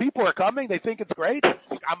what? People are coming. They think it's great.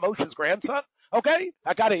 I'm Moshe's grandson. Okay,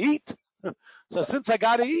 I got to eat. So since I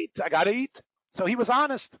got to eat, I got to eat. So he was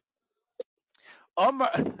honest.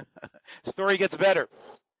 Story gets better.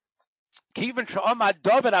 Kivin Sha'amad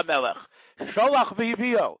David HaMelech Sholach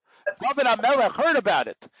V'Yivio. David HaMelech heard about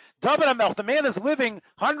it. David HaMelech, the man is living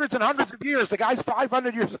hundreds and hundreds of years. The guy's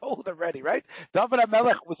 500 years old already, right? David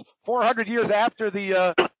HaMelech was 400 years after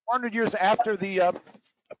the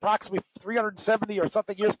approximately 370 or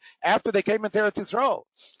something years after they came into Eretz Yisrael.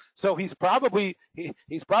 So he's probably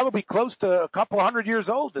close to a couple hundred years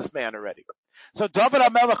old, this man already. So David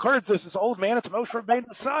HaMelech heard this old man, it's Moshe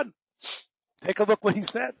Rabbeinu's son. Take a look what he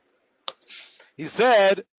said. He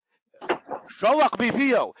said, Sholach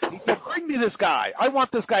Bivio. He said, bring me this guy. I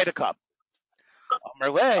want this guy to come.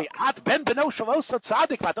 You're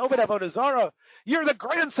the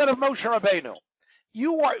grandson of Moshe Rabbeinu.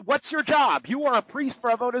 What's your job? You are a priest for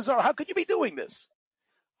Avodah Zarah. How could you be doing this?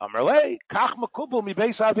 I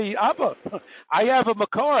have a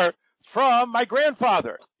makor from my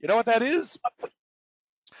grandfather. You know what that is?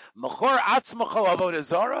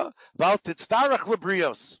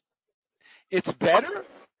 It's better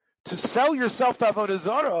to sell yourself to Avodah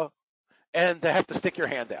Zarah and to have to stick your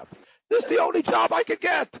hand out. This is the only job I could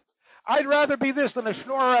get. I'd rather be this than a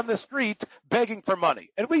schnorrer on the street begging for money.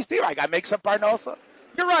 At least here I got to make some parnasa.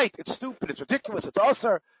 You're right. It's stupid. It's ridiculous. It's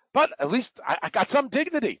usher. But at least I got some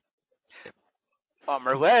dignity.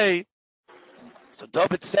 Amarle. So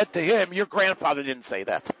David said to him, your grandfather didn't say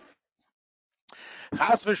that.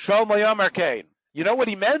 You know what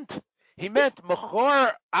he meant? He meant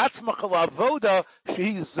mechor atzmach avoda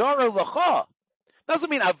shehizara lacha. Doesn't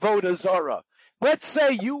mean avoda zara. Let's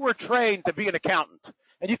say you were trained to be an accountant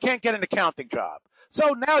and you can't get an accounting job. So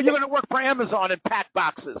now you're going to work for Amazon and pack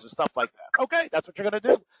boxes or stuff like that. Okay, that's what you're going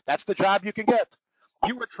to do. That's the job you can get.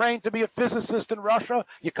 You were trained to be a physicist in Russia.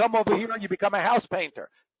 You come over here and you become a house painter.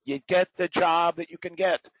 You get the job that you can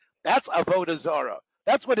get. That's avodah zara.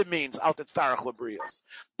 That's what it means. Al tetzarach labrios.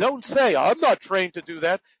 Don't say, I'm not trained to do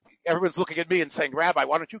that. Everyone's looking at me and saying, Rabbi,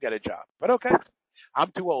 why don't you get a job? But okay, I'm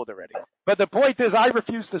too old already. But the point is, I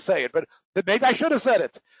refuse to say it. But maybe I should have said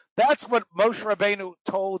it. That's what Moshe Rabbeinu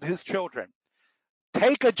told his children.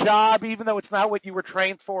 Take a job, even though it's not what you were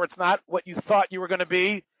trained for. It's not what you thought you were going to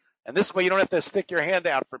be. And this way you don't have to stick your hand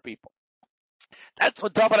out for people. That's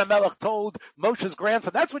what David HaMelech told Moshe's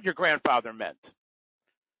grandson. That's what your grandfather meant.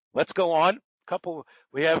 Let's go on.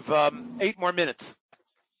 We have 8 more minutes.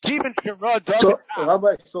 So,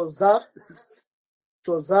 Rabbi, so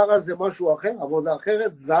Zara זה משהו אחר? עבודה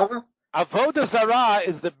אחרת? Zara? Avodah Zarah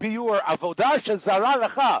is the biur. Avodah shezara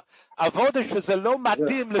lecha. Avodah שזה לא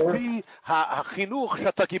מתאים לפי החינוך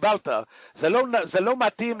שאתה קיבלת. זה לא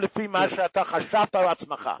מתאים לפי מה שאתה חשבת על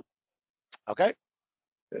עצמך. Okay?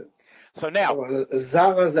 So now,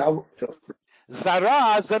 Zara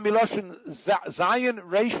ze miloshin zayin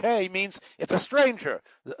reish hey means it's a stranger.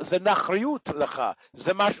 Ze nachriyut lecha.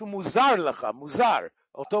 Ze mashu muzar lecha. Muzar.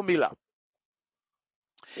 Oto mila.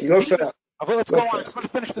 Well, let's go on. Let's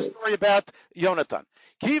finish the story about Yonatan.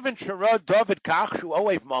 Kivin shara David kach shu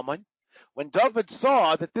oev mammon. When David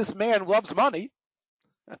saw that this man loves money,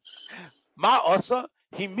 ma osa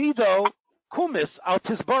himido kumis al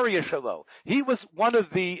tisbaria shalo. He was one of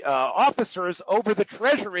the officers over the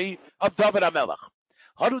treasury of David HaMelech.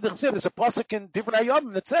 There's a pasuk in Divrei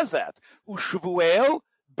Hayamim that says that. Ushvuel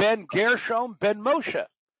ben Gershom ben Moshe.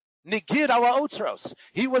 Nigid ala otzros.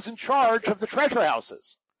 He was in charge of the treasure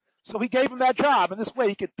houses. So he gave him that job, and this way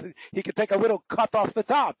he could take a little cut off the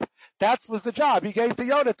top. That was the job he gave to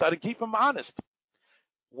Yonatan and keep him honest.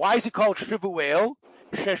 Why is he called Shivuel?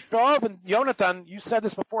 Sheshav and Yonatan, you said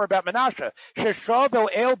this before about Menashe. Sheshav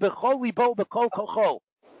el bechol libo bekol kochol.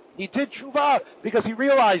 He did tshuva because he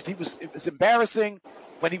realized it was embarrassing.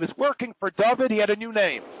 When he was working for David, he had a new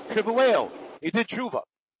name, Shivuel. He did tshuva.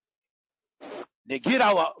 Negid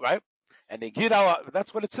ala, right? And negid ala,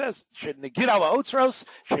 that's what it says. Negid ala otzros,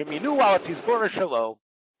 sheminu ala tizbora shalo.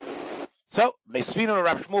 So, Mesvinu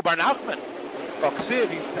Rav Shmuel Bar Nachman,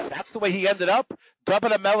 that's the way he ended up.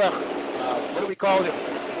 David HaMelech, what do we call him?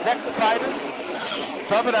 Rectified him.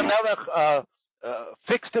 David HaMelech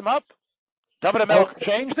fixed him up. David HaMelech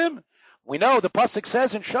changed him. We know the pasuk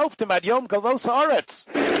says in Shoftim ad Yom Galos Haaretz.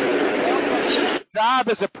 His job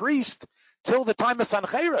as a priest till the time of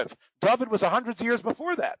Sancheriv. David was 100 years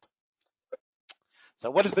before that. So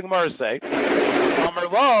what does the Gemara say? Amar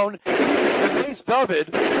Lon, replaced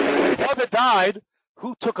David. When David died,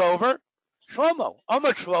 who took over? Shlomo.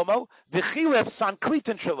 Amar Shlomo, v'chilef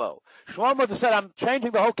sanklitin shelo. Shlomo said, I'm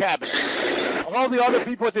changing the whole cabinet. All the other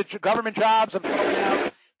people with the government jobs, I'm throwing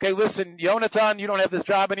out. Okay, listen, Yonatan, you don't have this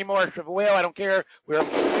job anymore. Shavuel, I don't care. We're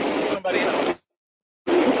replacing somebody else.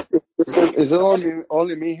 Is it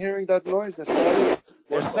only me hearing that noise?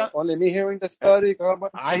 Only me hearing that static?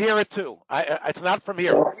 I hear it too. It's not from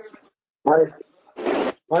here.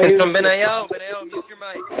 It's from Benayo. Benayo, mute your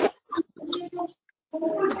mic.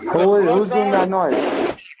 Who's doing that noise?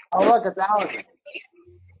 Oh, look, it's Alan.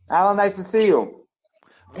 Alan, nice to see you.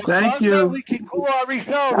 Thank you. Thank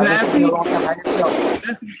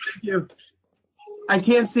you. I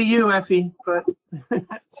can't see you, Effie, but.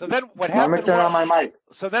 So then what happened? Let me turn on my mic.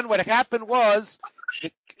 So then what happened was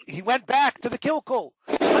he went back to the Kilkul.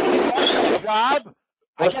 Once he lost the job,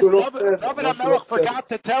 I guess David HaMelech forgot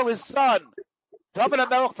to tell his son. David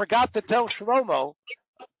HaMelech forgot to tell Shlomo,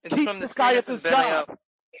 keep this guy at this job.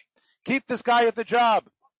 Keep this guy at the job.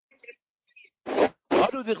 And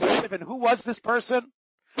who was this person?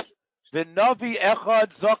 The Navi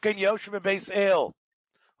Echad Zoken Yoshem Beis El.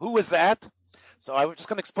 Who was that? So I was just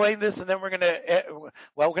going to explain this, and then we're going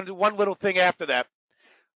to do one little thing after that.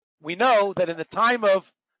 We know that in the time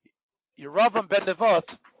of Yeravam ben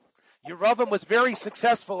Nevat, Yeravam was very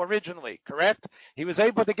successful originally, correct? He was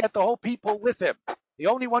able to get the whole people with him. The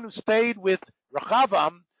only one who stayed with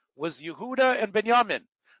Rechavam was Yehuda and Benjamin.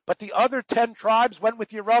 But the other 10 tribes went with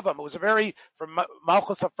Yeravam. It was from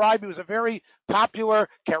Malchus Ephraim, he was a very popular,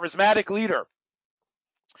 charismatic leader.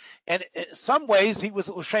 And in some ways, he was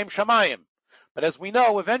L'Shem Shamayim. But as we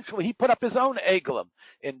know, eventually he put up his own Eglim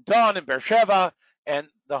in Dan and Beersheba, and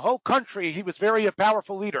the whole country. He was very a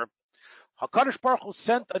powerful leader. HaKadosh Baruch Hu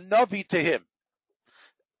sent a Navi to him,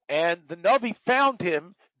 and the Navi found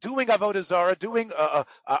him doing Avodah Zarah, doing on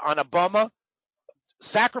a bama,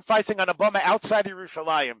 sacrificing on a bama outside of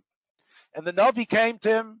Yerushalayim. And the Navi came to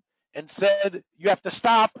him and said, "You have to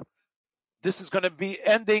stop. This is going to be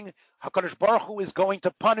ending. HaKadosh Baruch Hu is going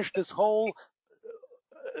to punish this whole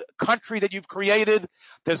country that you've created.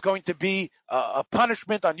 There's going to be a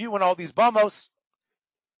punishment on you and all these bamos."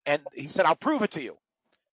 And he said, "I'll prove it to you."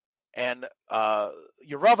 And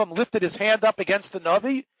Yeravam lifted his hand up against the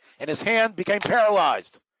Navi, and his hand became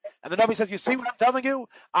paralyzed. And the Navi says, "You see what I'm telling you?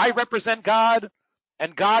 I represent God,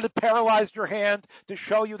 and God paralyzed your hand to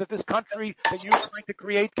show you that this country that you're trying to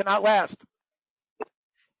create cannot last.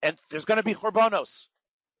 And there's going to be Churbanos."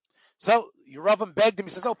 So Yeravam begged him. He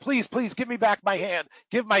says, "Oh, please, please, give me back my hand.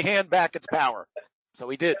 Give my hand back its power." So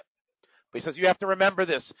he did. But he says, "You have to remember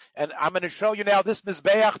this. And I'm going to show you now this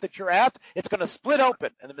Mizbeach that you're at. It's going to split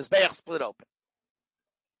open." And the Mizbeach split open.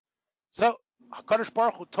 So HaKadosh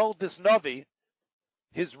Baruch Hu told this Navi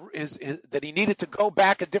that he needed to go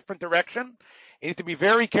back a different direction. He needed to be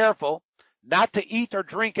very careful not to eat or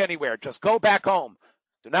drink anywhere. Just go back home.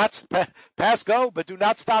 Do not pass go, but do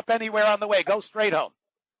not stop anywhere on the way. Go straight home.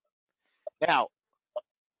 Now,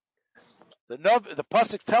 the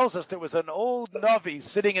Pasuk tells us there was an old Navi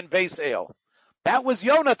sitting in Beis El. That was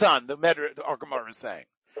Yonatan, the Gemara is saying.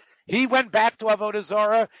 He went back to Avodah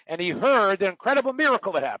Zarah, and he heard an incredible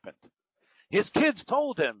miracle that happened. His kids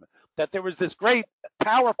told him that there was this great,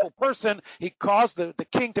 powerful person. He caused the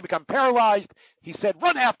king to become paralyzed. He said,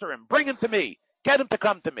 "Run after him. Bring him to me. Get him to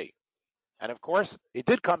come to me." And of course, he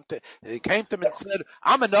came to him and said,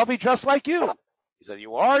 "I'm a Navi just like you." He said,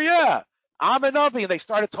 "You are? Yeah. I'm a Navi." And they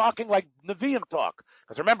started talking like Nevi'im talk.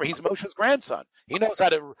 Because remember, he's Moshe's grandson. He knows how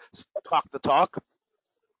to talk the talk.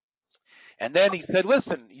 And then he said,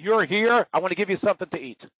 "Listen, you're here. I want to give you something to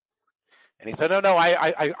eat." And he said, No,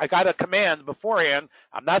 I got a command beforehand.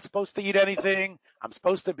 I'm not supposed to eat anything. I'm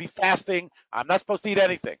supposed to be fasting. I'm not supposed to eat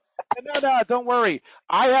anything. And no, don't worry.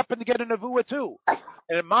 I happen to get a nevuah too. And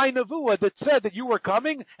in my nevuah that said that you were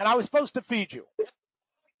coming and I was supposed to feed you.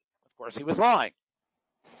 Of course, he was lying.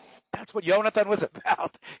 That's what Yonatan was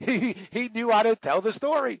about. He knew how to tell the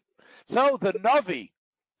story. So the Navi,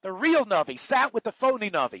 the real Navi, sat with the phony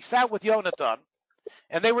Navi, sat with Yonatan,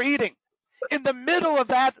 and they were eating. In the middle of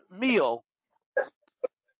that meal,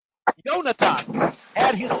 Yonatan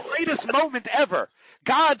had his greatest moment ever.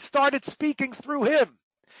 God started speaking through him.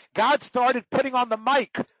 God started putting on the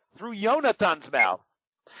mic through Yonatan's mouth.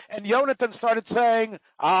 And Yonatan started saying,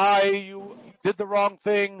 you did the wrong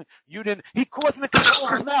thing. You didn't. He wasn't control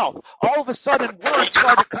his mouth. All of a sudden, words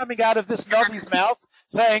started coming out of this Navi's mouth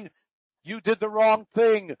saying, "You did the wrong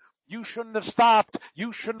thing. You shouldn't have stopped.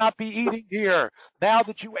 You should not be eating here. Now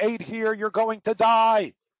that you ate here, you're going to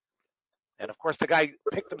die." And of course, the guy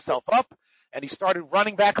picked himself up and he started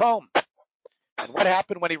running back home. And what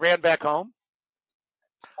happened when he ran back home?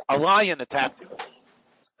 A lion attacked him.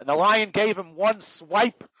 And the lion gave him one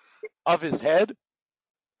swipe of his head.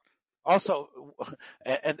 Also,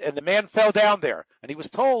 and the man fell down there. And he was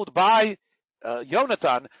told by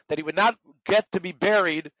Yonatan that he would not get to be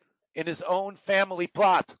buried in his own family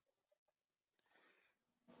plot.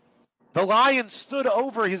 The lion stood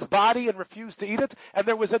over his body and refused to eat it, and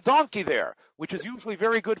there was a donkey there, which is usually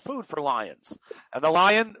very good food for lions. And the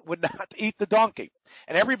lion would not eat the donkey.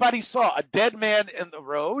 And everybody saw a dead man in the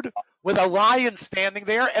road with a lion standing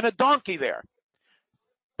there and a donkey there.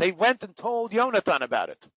 They went and told Yonatan about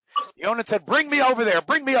it. Yonatan said, bring me over there,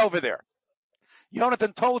 bring me over there.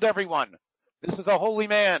 Yonatan told everyone, this is a holy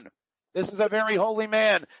man. This is a very holy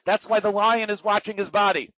man. That's why the lion is watching his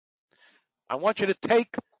body. I want you to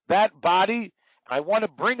take that body. I want to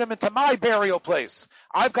bring him into my burial place.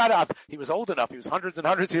 He was old enough. He was hundreds and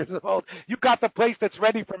hundreds of years old. You got the place that's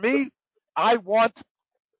ready for me. I want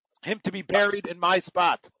him to be buried in my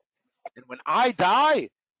spot. And when I die,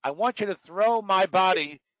 I want you to throw my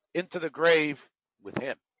body into the grave with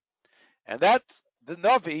him. And that's the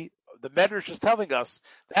Navi, the Medrash is telling us,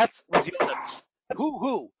 that was Yonatan.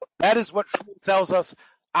 Hu. That is what Shmuel tells us.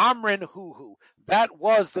 Amrin Hu. That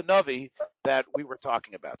was the Navi that we were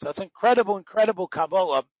talking about. So that's incredible, incredible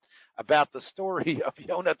Kabbalah about the story of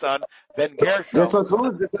Yonatan ben Gershom. This was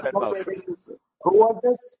who? Who was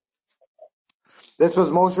this? This was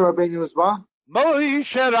Moshe Rabbeinu's ba?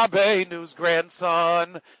 Moshe Rabbeinu's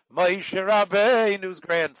grandson. Moshe Rabbeinu's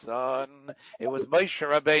grandson. It was Moshe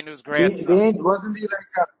Rabbeinu's grandson.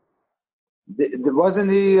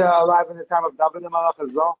 Wasn't he alive in the time of David HaMelech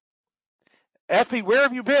as well? Effie, where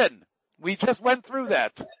have you been? We just went through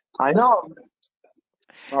that. I know.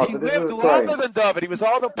 He lived longer than David. He was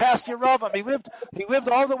all the past Yerovam. He lived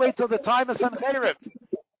all the way till the time of Sanherib.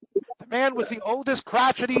 The man was the oldest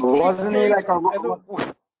crotchety. Wasn't he like a...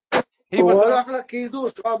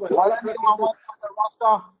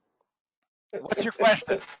 What's your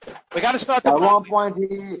question? We got to start the At one point,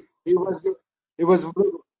 he was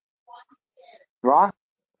right?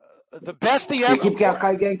 The best he ever...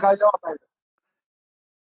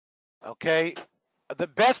 Okay. The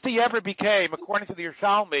best he ever became, according to the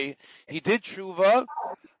Yerushalmi, he did tshuva,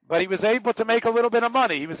 but he was able to make a little bit of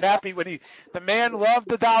money. He was happy when the man loved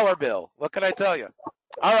the dollar bill. What can I tell you?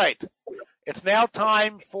 All right. It's now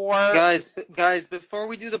time for... Guys, before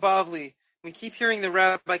we do the Bavli, we keep hearing the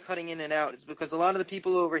rabbi cutting in and out. It's because a lot of the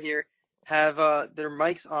people over here have their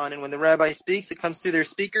mics on, and when the rabbi speaks, it comes through their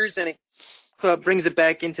speakers, and it brings it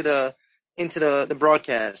back into the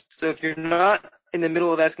broadcast. So if you're not in the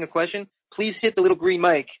middle of asking a question, please hit the little green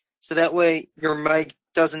mic, so that way your mic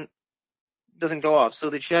doesn't go off. So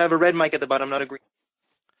that you have a red mic at the bottom, not a green.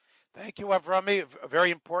 Thank you, Avrami. A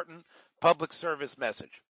very important public service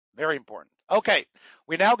message. Very important. Okay,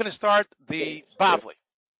 we're now going to start the Bavli.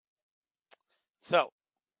 So,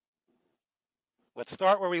 let's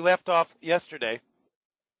start where we left off yesterday.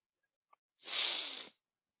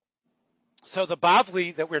 So the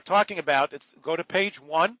Bavli that we're talking about, go to page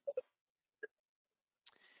 1.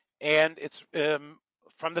 And it's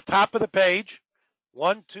from the top of the page,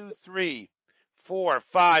 1, 2, 3, 4,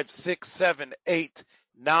 5, 6, 7, 8,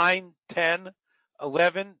 9, 10,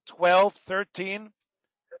 11, 12, 13,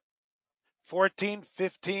 14,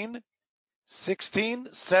 15, 16,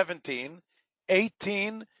 17,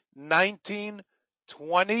 18, 19,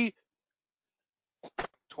 20,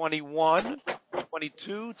 21,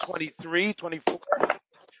 22, 23, 24.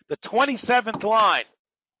 The 27th line,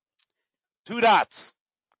 2 dots.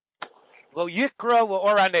 Lo yikra lo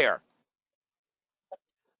oraner.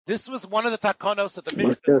 This was one of the takonos that the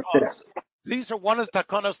Mishnah taught. These are one of the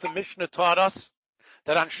takonos the Mishnah taught us,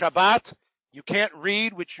 that on Shabbat you can't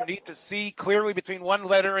read, which you need to see clearly between one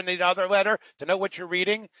letter and the other letter to know what you're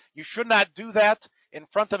reading. You should not do that in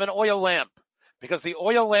front of an oil lamp, because the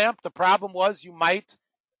oil lamp, the problem was you might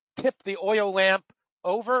tip the oil lamp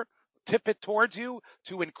over, tip it towards you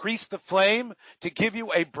to increase the flame, to give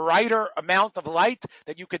you a brighter amount of light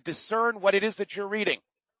that you could discern what it is that you're reading.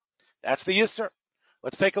 That's the Yisr.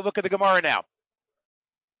 Let's take a look at the Gemara now.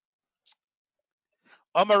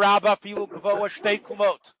 Amarabba filu gvoa shtei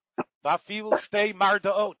kumot, vafilu shtei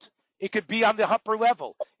mardaot. It could be on the upper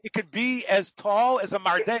level. It could be as tall as a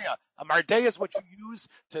mardeya. A mardeya is what you use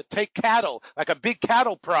to take cattle, like a big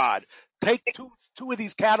cattle prod. Take two of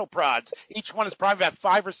these cattle prods. Each one is probably about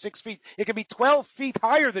 5 or 6 feet. It can be 12 feet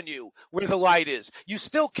higher than you where the light is. You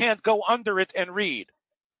still can't go under it and read.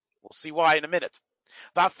 We'll see why in a minute.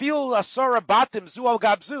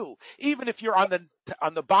 Even if you're on the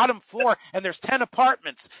on the bottom floor and there's 10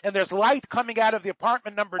 apartments and there's light coming out of the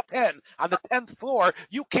apartment number 10 on the 10th floor,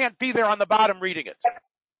 you can't be there on the bottom reading it.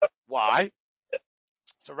 Why?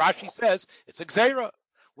 So Rashi says it's a gzeira.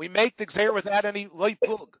 We make the gzeira without any light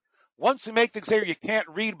plug. Once we make the gzeira, you can't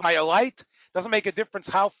read by a light. Doesn't make a difference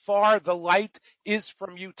how far the light is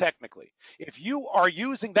from you technically. If you are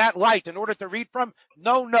using that light in order to read from,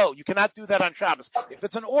 no, you cannot do that on Shabbos. If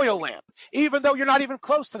it's an oil lamp, even though you're not even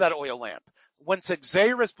close to that oil lamp, once a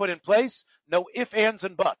gzeira is put in place, no ifs, ands,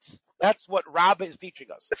 and buts. That's what Rabbah is teaching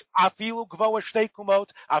us. Afilu gvoa shtei kumot,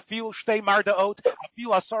 afilu shtei mardaot,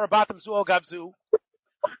 afilu asar batim zu gavzu.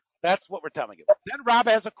 That's what we're telling you. Then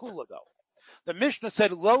Rabbah has a kula though. The Mishnah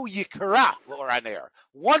said, lo yikra l'oraner.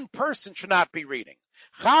 One person should not be reading.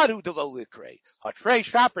 Chadu de lo likre. Hatrei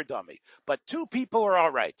shaper dummy. But two people are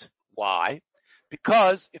all right. Why?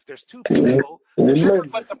 Because if there's two people, here's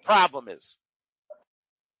what the problem is.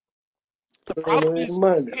 The problem is,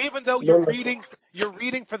 even though you're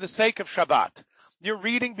reading for the sake of Shabbat. You're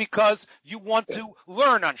reading because you want to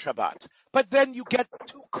learn on Shabbat. But then you get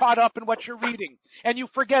too caught up in what you're reading and you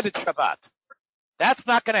forget it's Shabbat. That's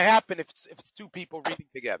not going to happen if it's two people reading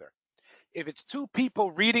together. If it's two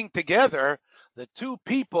people reading together, the two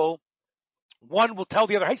people, one will tell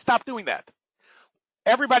the other, hey, stop doing that.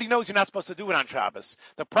 Everybody knows you're not supposed to do it on Shabbos.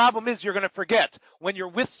 The problem is you're going to forget. When you're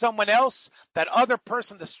with someone else, that other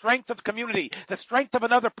person, the strength of the community, the strength of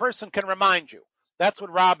another person can remind you. That's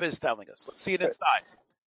what Rabbah is telling us. Let's see it inside.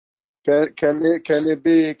 Can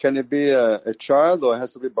it be a child, or it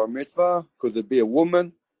has to be bar mitzvah? Could it be a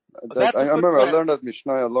woman? I remember I learned that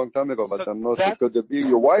Mishnah a long time ago, but I'm not sure. Could it be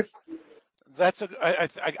your wife?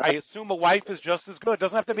 I assume a wife is just as good. It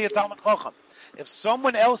doesn't have to be a Talmud Chacham. If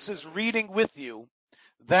someone else is reading with you,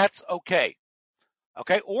 that's okay.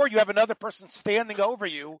 Okay? Or you have another person standing over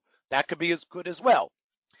you, that could be as good as well.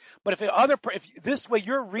 But if this way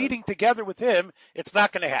you're reading together with him, it's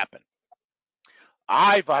not going to happen.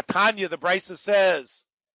 Vatanya, the Brisa says.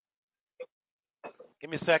 Give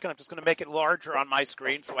me a second. I'm just going to make it larger on my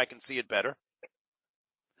screen so I can see it better.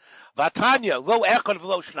 Vatanya, lo echad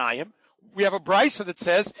v'lo shnayim. We have a Brisa that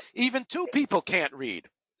says even two people can't read.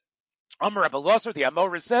 Amar Rabbi Elazar, the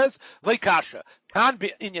Amoris says, leikasha, kan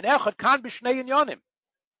inyan echad, kan b'shnei inyanim.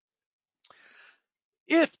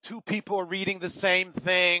 If two people are reading the same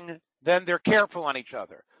thing, then they're careful on each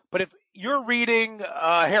other. But if you're reading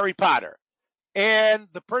Harry Potter, and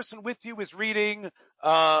the person with you is reading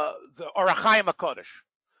the Orach Chaim HaKodesh,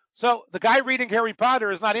 so the guy reading Harry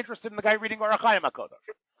Potter is not interested in the guy reading Orach Chaim HaKodesh.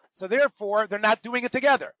 So therefore, they're not doing it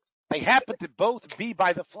together. They happen to both be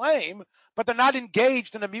by the flame, but they're not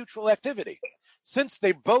engaged in a mutual activity. Since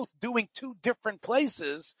they're both doing two different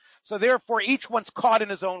places, so therefore each one's caught in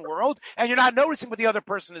his own world, and you're not noticing what the other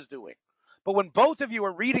person is doing. But when both of you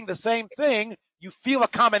are reading the same thing, you feel a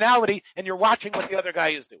commonality, and you're watching what the other guy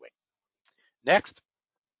is doing. Next.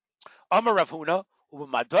 Amar Rav Huna,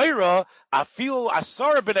 u'madayra afilu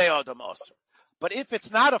asar b'nei adam asar. But if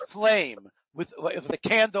it's not a flame with a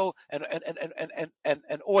candle and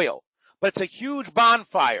oil, but it's a huge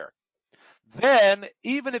bonfire, then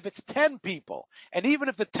even if it's 10 people, and even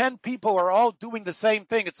if the 10 people are all doing the same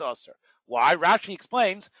thing, it's asr. Why? Rashi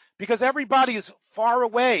explains, because everybody is far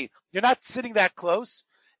away. You're not sitting that close,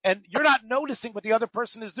 and you're not noticing what the other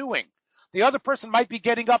person is doing. The other person might be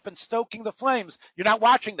getting up and stoking the flames. You're not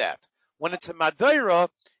watching that. When it's a Madeira,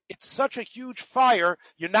 it's such a huge fire,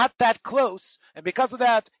 you're not that close, and because of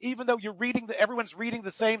that, even though everyone's reading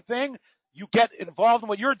the same thing, you get involved in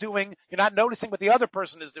what you're doing, you're not noticing what the other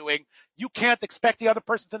person is doing, you can't expect the other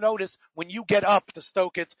person to notice when you get up to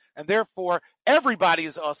stoke it, and therefore, everybody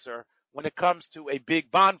is usher when it comes to a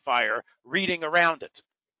big bonfire, reading around it.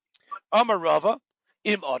 Amar Rava,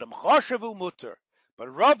 im adam chashavu mutter.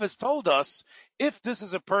 But Rav has told us, if this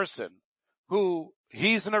is a person who,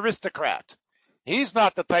 he's an aristocrat, he's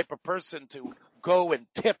not the type of person to go and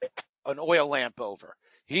tip an oil lamp over.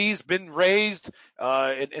 He's been raised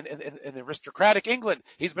in aristocratic England.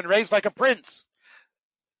 He's been raised like a prince.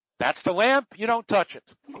 That's the lamp. You don't touch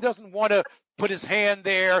it. He doesn't want to put his hand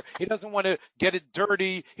there. He doesn't want to get it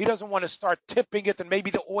dirty. He doesn't want to start tipping it and maybe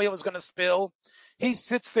the oil is going to spill. He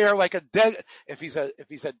sits there like if he's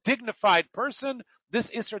a dignified person,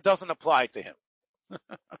 this Isser doesn't apply to him.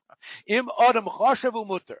 Im adam chashavu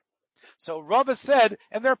mutter. So Rava said,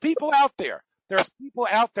 and there are people out there. There's people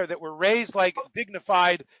out there that were raised like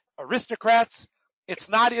dignified aristocrats. It's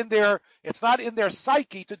not in their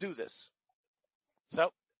psyche to do this.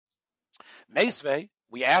 So, Meisvei,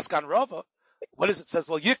 we ask on Rava, what is it? It says,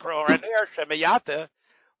 well, Yikra or Aner Shemeyate.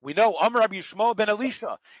 We know Amar Rabbi Yishmael ben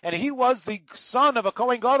Elisha, and he was the son of a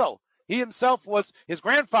Kohen Gadol. He himself his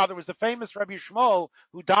grandfather was the famous Rabbi Shmuel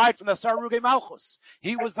who died from the Sarugei Malchus.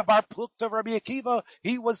 He was the Bar Plukta of Rabbi Akiva.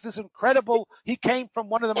 He was this he came from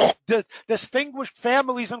one of the most distinguished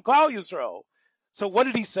families in Klal Yisrael. So what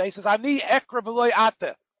did he say? He says, Ani ekra v'lo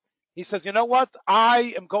ate. He says, you know what?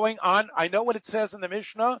 I am going on. I know what it says in the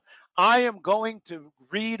Mishnah. I am going to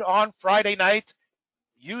read on Friday night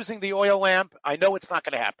using the oil lamp. I know it's not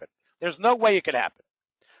going to happen. There's no way it could happen.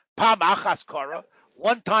 Pam achas kara.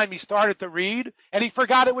 One time he started to read and he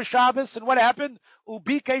forgot it was Shabbos. And what happened?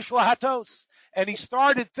 Ubikesh lahatos. And he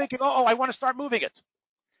started thinking, I want to start moving it.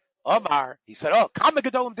 Omar, he said, kama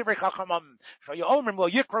gedolim divrei chachamim. Shayomrim lo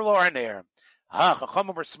yikra lo arner.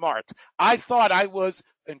 Chachamim were smart. I thought I was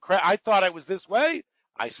this way.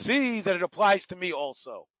 I see that it applies to me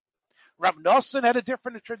also. Rab Nosson had a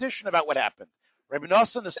different tradition about what happened. Rabbi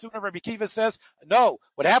Nosson, the student of Rabbi Kiva, says, no,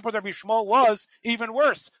 what happened with Rabbi Shmuel was even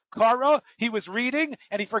worse. Kara, he was reading,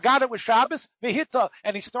 and he forgot it was Shabbos, Vehita,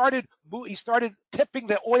 and he started tipping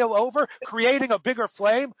the oil over, creating a bigger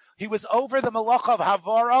flame. He was over the Malacha of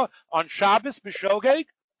Havara on Shabbos, B'Shogeg,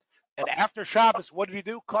 and after Shabbos, what did he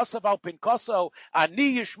do? Kosav al Pinkoso,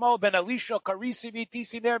 Ani Yishmo ben Elisha, Karisi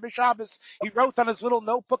Vitisi Ner B'Shabbos. He wrote on his little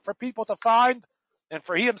notebook for people to find, and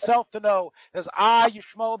for he himself to know, as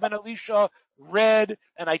Yishmo ben Elisha read,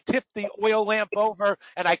 and I tipped the oil lamp over,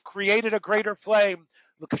 and I created a greater flame.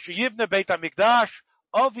 When the Beis HaMikdash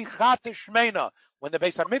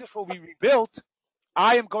will be rebuilt,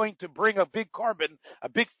 I am going to bring a big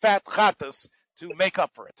fat chatas to make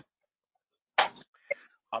up for it.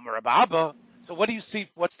 Amar Abba. So what do you see?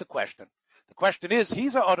 What's the question? The question is,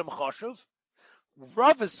 he's an Adam Choshev.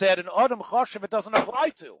 Rav has said an Adam Choshev it doesn't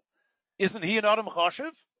apply to. Isn't he an Adam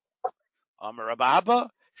Choshev? Amar Abba.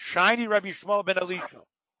 Shiny Rabbi Yishmael ben Elisha.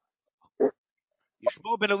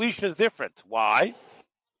 Yishmael ben Elisha is different. Why?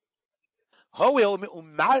 Hoil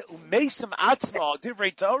umesim atzma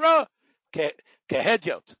divrei Torah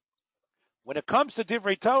kehedyot. When it comes to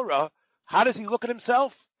divrei Torah, how does he look at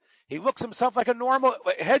himself? He looks himself like a normal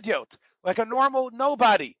hedyot, like a normal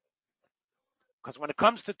nobody. Because when it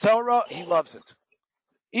comes to Torah, he loves it.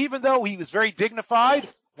 Even though he was very dignified,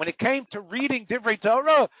 when it came to reading Divrei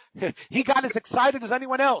Torah, he got as excited as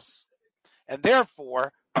anyone else. And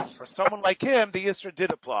therefore, for someone like him, the Isra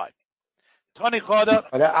did apply. Tani Choda.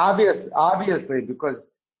 Obviously,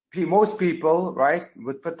 because most people, right,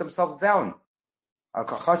 would put themselves down. A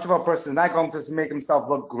Chashuva person is not going to make himself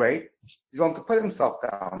look great. He's going to put himself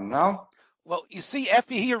down, no? Well, you see,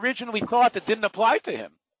 Effie, he originally thought that didn't apply to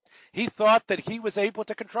him. He thought that he was able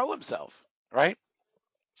to control himself, right?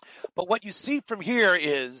 But what you see from here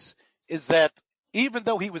is that even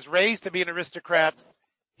though he was raised to be an aristocrat,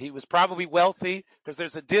 he was probably wealthy, because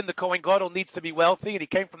there's a din, the Kohen Gadol needs to be wealthy, and he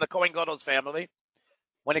came from the Kohen Gadol's family.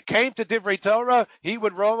 When it came to Divrei Torah, he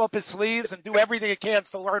would roll up his sleeves and do everything he can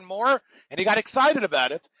to learn more, and he got excited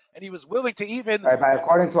about it, and he was willing to even...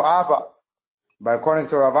 According to Rav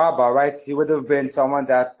Abba, right, he would have been someone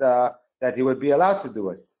that he would be allowed to do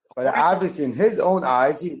it. But obviously, in his own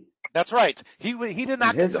eyes, that's right. He did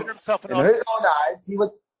not consider himself an in his own eyes, he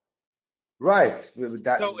would. Right.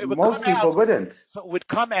 Most people wouldn't. So it would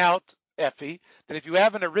come out, Effie, that if you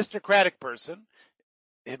have an aristocratic person,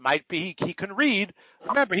 it might be he can read.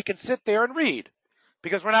 Remember, he can sit there and read,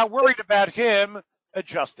 because we're not worried about him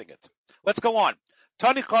adjusting it. Let's go on.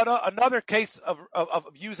 Tani Chada, another case of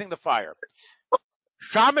using the fire.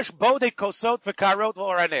 Shamish bode kosot v'karot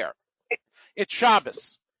v'oraner. It's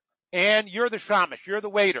Shabbos, and you're the shamish. You're the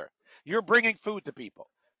waiter. You're bringing food to people.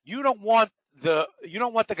 You don't want the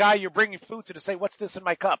guy you're bringing food to say, what's this in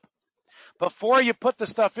my cup? Before you put the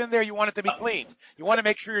stuff in there, you want it to be clean. You want to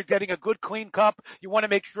make sure you're getting a good clean cup. You want to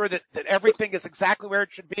make sure that everything is exactly where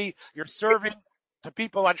it should be. You're serving to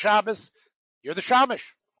people on Shabbos. You're the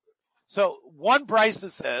shamish. So one brisa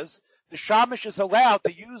says the shamish is allowed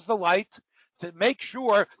to use the light to make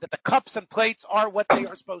sure that the cups and plates are what they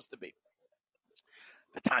are supposed to be.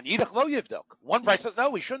 One brisa says, no,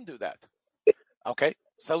 we shouldn't do that. Okay,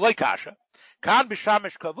 so leikasha. Kan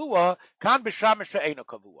b'shamish kavua, kan b'shamish she'eino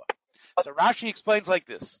kavua. So Rashi explains like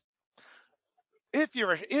this. If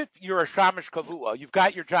you're a shamish kavua, you've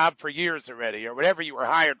got your job for years already, or whatever you were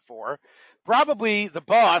hired for, probably the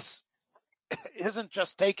boss isn't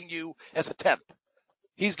just taking you as a temp.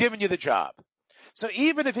 He's giving you the job. So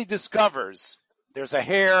even if he discovers there's a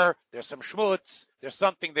hair, there's some schmutz, there's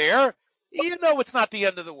something there, you know it's not the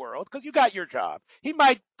end of the world because you got your job. He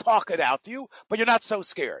might talk it out to you, but you're not so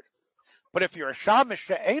scared. But if you're a shamish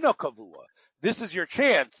she'eino kavua, this is your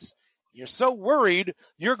chance. You're so worried,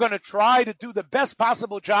 you're going to try to do the best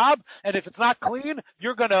possible job, and if it's not clean,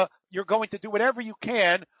 you're going to do whatever you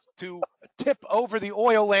can to tip over the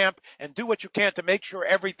oil lamp and do what you can to make sure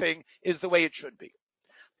everything is the way it should be.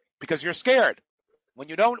 Because you're scared. When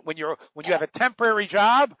you have a temporary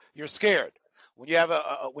job, you're scared. When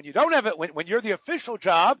you don't have it, when you're the official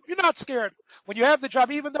job, you're not scared. When you have the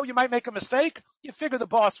job, even though you might make a mistake, you figure the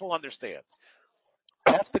boss will understand.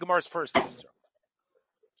 That's the Gemara's first answer.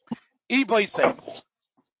 Iboisem.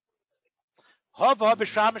 Hava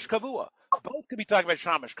b'shamish kavua. Both could be talking about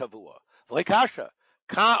shamish kavua. V'leikasha.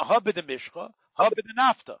 Ha b'de mishcha, ha b'de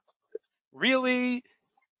nafta. Really,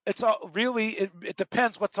 it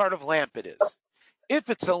depends what sort of lamp it is. If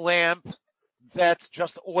it's a lamp that's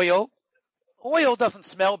just oil doesn't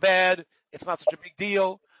smell bad. It's not such a big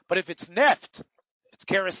deal. But if it's neft, it's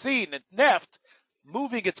kerosene and neft,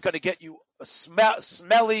 moving it's going to get you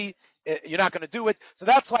smelly. You're not going to do it. So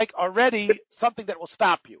that's like already something that will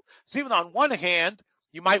stop you. So even on one hand,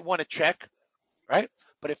 you might want to check, right?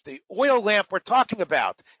 But if the oil lamp we're talking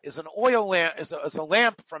about is an oil lamp, is a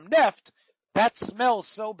lamp from neft, that smells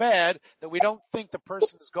so bad that we don't think the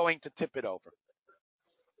person is going to tip it over.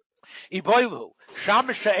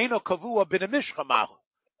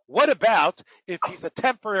 What about if he's a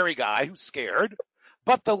temporary guy who's scared,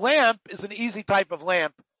 but the lamp is an easy type of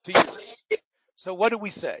lamp to use? So what do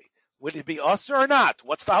we say? Would it be usher or not?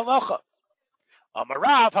 What's the halacha?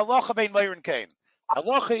 Amarav halacha bein meir and kain.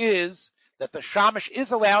 Halacha is that the shamish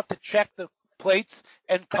is allowed to check the plates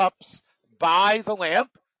and cups by the lamp,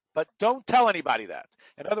 but don't tell anybody that.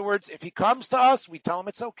 In other words, if he comes to us, we tell him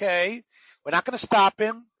it's okay. We're not going to stop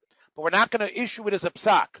him, but we're not going to issue it as a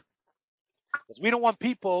psak. Because we don't want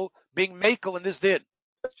people being makel in this din.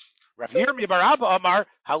 Rav Yirmiyah bar Abba Amar,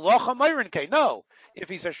 halacha meir and kain. No. If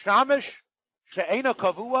he's a shamish, she'ena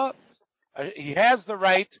kavua, he has the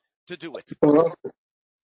right to do it.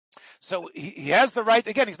 So he has the right,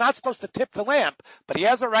 again, he's not supposed to tip the lamp, but he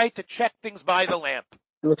has a right to check things by the lamp.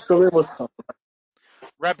 Rabbi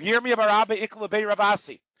Yirmiyah bar Abba ikla bei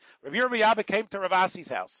Ravasi. Rabbi Yirmiyah Abba came to Ravasi's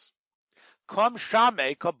house. Kam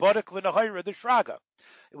shame kabodik l'nahayra d'shraga.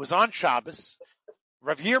 It was on Shabbos.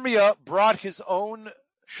 Rav Yirmiyah brought his own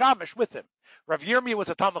shamish with him. Rav Yirmiyah was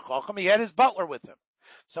a Talmid Chacham. He had his butler with him.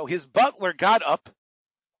 So his butler got up,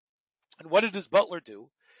 and what did his butler do?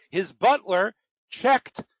 His butler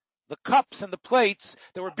checked the cups and the plates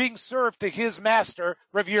that were being served to his master,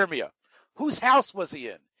 Rav Yirmiyah. Whose house was he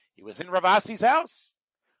in? He was in Ravasi's house.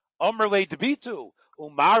 Omer le debitu,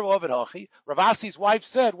 umar ovid hachi. Ravasi's wife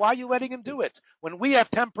said, why are you letting him do it? When we have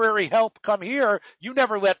temporary help come here, you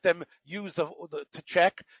never let them use to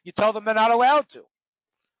check. You tell them they're not allowed to.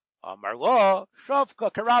 Amar lo,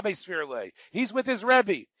 shavka karabe svirle. He's with his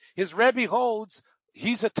Rebbe. His Rebbe holds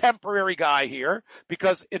he's a temporary guy here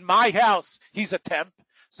because in my house he's a temp.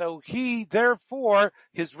 So therefore,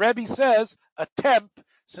 his Rebbe says a temp,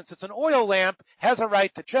 since it's an oil lamp, has a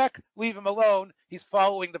right to check. Leave him alone. He's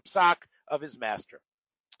following the psak of his master.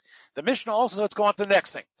 The Mishnah also, let's go on to the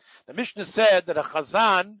next thing. The Mishnah said that a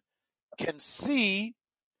chazan can see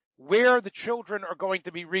where the children are going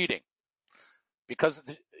to be reading. Because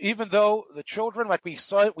even though the children, like we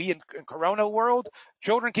saw it, in Corona world,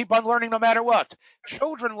 children keep on learning no matter what.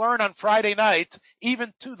 Children learn on Friday night,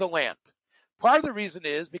 even to the lamp. Part of the reason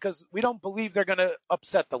is because we don't believe they're going to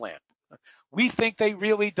upset the lamp. We think they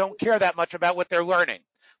really don't care that much about what they're learning.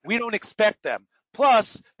 We don't expect them.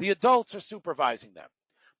 Plus, the adults are supervising them.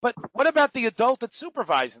 But what about the adult that's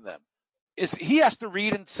supervising them? He has to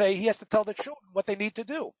read and say, he has to tell the children what they need to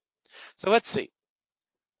do. So let's see.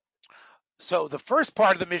 So the first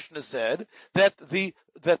part of the Mishnah said that the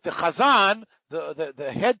chazan,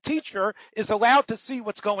 the head teacher, is allowed to see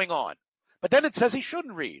what's going on. But then it says he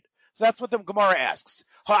shouldn't read. So that's what the Gemara asks.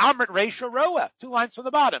 Ha'amrit Reisha Roa, 2 lines from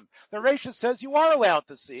the bottom. The Reisha says you are allowed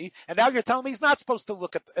to see, and now you're telling me he's not supposed to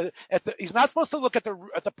look at the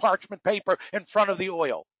parchment paper in front of the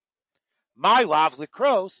oil. My lav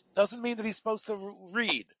likros doesn't mean that he's supposed to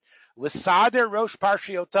read. Lisader Rosh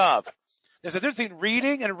Parshiotav. There's a difference between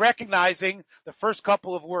reading and recognizing the first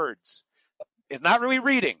couple of words. It's not really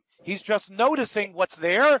reading. He's just noticing what's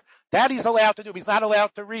there. That he's allowed to do. He's not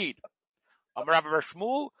allowed to read. What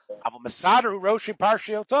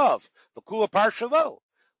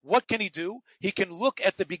can he do? He can look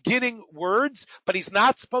at the beginning words, but he's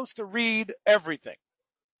not supposed to read everything.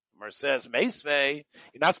 Gemara says, Meisvei,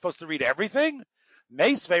 you're not supposed to read everything?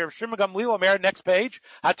 Meisvei, Rav Shimon Gamliel Omer, next page,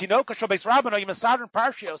 Hatinoka Shobes Rabbano Yimasadron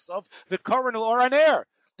Parshiosov, V'Koran L'Oraner.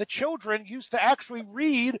 The children used to actually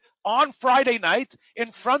read on Friday night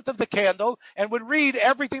in front of the candle and would read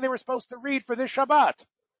everything they were supposed to read for this Shabbat.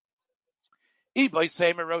 You could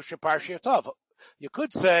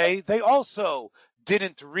say they also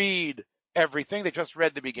didn't read everything, they just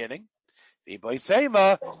read the beginning.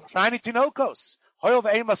 Iboisema, shiny tinokos. Hoyov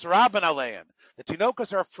emas rabban alein. The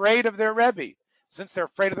tinokos are afraid of their Rebbe. Since they're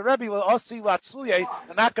afraid of the Rebbe,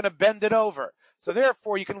 they're not going to bend it over. So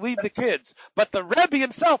therefore, you can leave the kids. But the Rebbe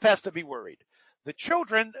himself has to be worried. The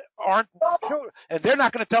children aren't, and they're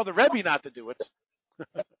not going to tell the Rebbe not to do it.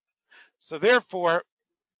 So therefore,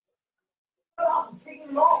 the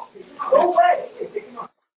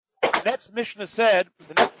next Mishnah said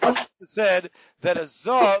that a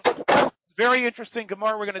Zov, very interesting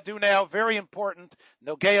Gemara we're going to do now, very important,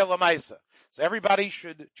 Nogea Lamaisa. So everybody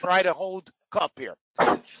should try to hold cup here.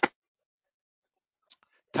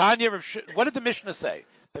 Tanya, what did the Mishnah say?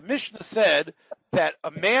 The Mishnah said that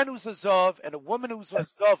a man who's a Zov and a woman who's a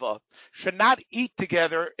Zova should not eat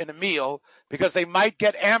together in a meal because they might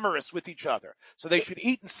get amorous with each other. So they should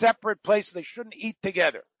eat in separate places. They shouldn't eat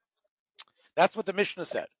together. That's what the Mishnah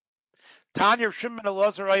said. Tanya Shimon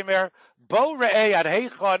Elazar Omer, Bo Re'eh Ad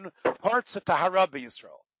Heichon Parts of Tahara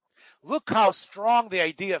B'Yisrael. Look how strong the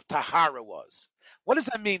idea of Tahara was. What does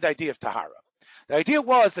that mean, the idea of Tahara? The idea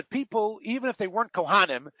was that people, even if they weren't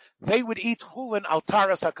Kohanim, they would eat chulin al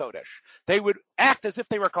taras hakodesh. They would act as if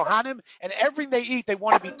they were Kohanim, and everything they eat, they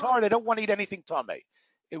want to be tar. They don't want to eat anything tameh.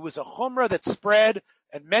 It was a chumrah that spread,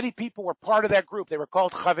 and many people were part of that group. They were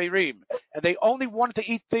called chaverim, and they only wanted to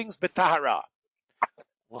eat things b'tahara.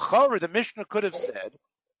 L'chorah, the Mishnah could have said,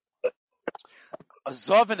 a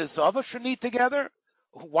Zav and a Zava shouldn't eat together.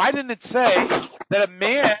 Why didn't it say that a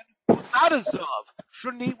man who's not a Zav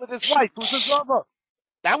shouldn't eat with his wife who's a Zava?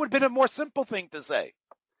 That would have been a more simple thing to say.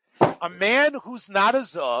 A man who's not a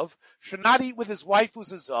Zav should not eat with his wife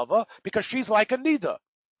who's a Zava because she's like a Nida. The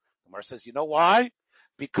Gemara says, you know why?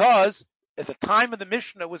 Because at the time of the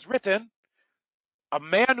Mishnah was written, a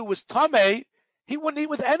man who was Tameh, he wouldn't eat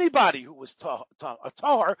with anybody who was a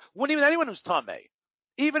Tahar, wouldn't eat with anyone who's Tameh,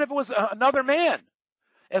 even if it was another man.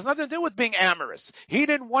 It has nothing to do with being amorous. He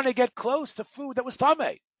didn't want to get close to food that was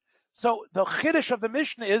Tameh. So the Chiddush of the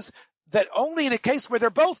Mishnah is that only in a case where they're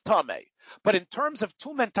both Tameh. But in terms of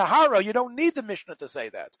Tum and Tahara, you don't need the Mishnah to say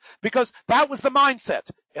that. Because that was the mindset.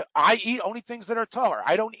 I eat only things that are Tahar.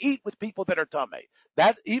 I don't eat with people that are Tameh.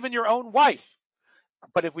 That, even your own wife.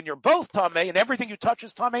 But when you're both Tameh and everything you touch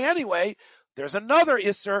is Tameh anyway, there's another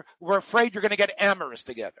Isser, we're afraid you're going to get amorous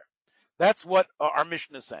together. That's what our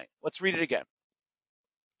Mishnah is saying. Let's read it again.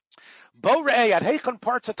 Bo re'eh ad heichon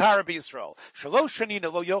parts atara b'Yisrael shalosh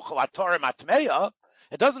shanina lo yochel atar matmeya.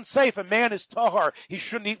 It doesn't say if a man is tahar, he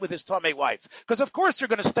shouldn't eat with his tameh wife. Because of course you're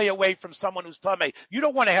going to stay away from someone who's tameh. You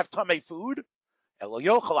don't want to have tameh food. Elo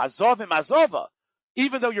yochel azovim azova.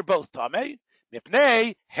 Even though you're both tameh.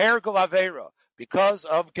 Mipnei hergel avera. Because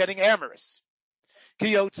of getting amorous.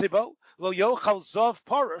 Ki yotzibo lo yochel zov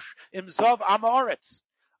parush im zov amaretz.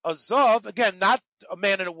 A zov, again, not a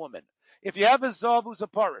man and a woman. If you have a Zav who's a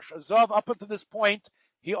Parish, a Zav up until this point,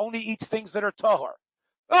 he only eats things that are Tahar.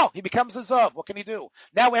 Oh, he becomes a Zav. What can he do?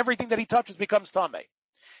 Now everything that he touches becomes Tameh.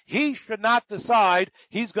 He should not decide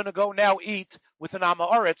he's going to go now eat with an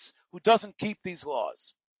Amaretz who doesn't keep these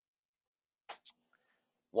laws.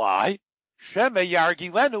 Why? Sheme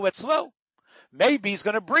Yargilenu etzlo. Maybe he's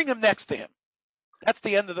going to bring him next to him. That's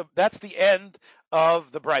the end of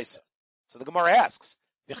the Brisa. So the Gemara asks,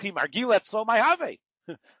 V'chi margil etzlo my have.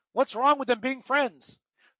 What's wrong with them being friends?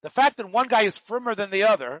 The fact that one guy is firmer than the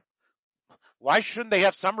other, why shouldn't they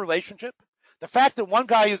have some relationship? The fact that one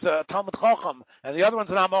guy is a Talmud Chacham and the other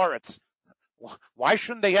one's an Amoritz, why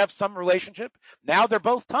shouldn't they have some relationship? Now they're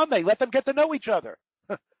both Tameh. Let them get to know each other.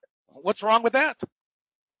 What's wrong with that?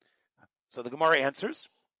 So the Gemara answers,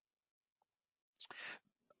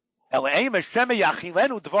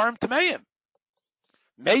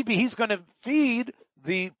 maybe he's going to feed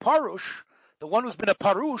the Parush, the one who's been a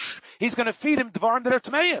parush, he's going to feed him dvarim that are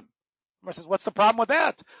tmeim. Gemara says, what's the problem with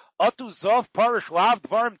that? Atu zov parush lav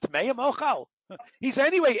dvarim tmeim ochal. He said,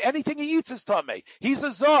 anyway, anything he eats is tamei. He's a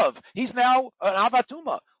zov. He's now an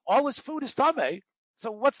avatuma. All his food is tamei.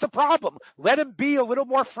 So what's the problem? Let him be a little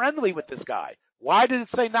more friendly with this guy. Why did it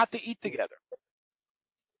say not to eat together?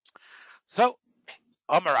 So,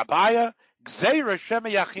 Amar Abaya, gzeira shema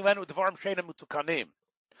yachilenu dvarim sheina mutukanim.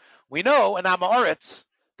 We know in Amaretz,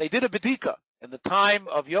 they did a bedika. In the time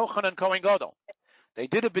of Yochanan Kohen Gadol, they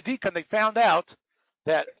did a bedika and they found out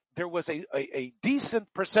that there was a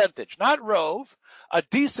decent percentage, not rove, a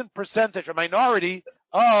decent percentage, a minority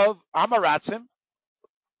of Amaratzim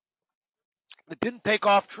that didn't take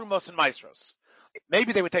off Trumos and Maisros.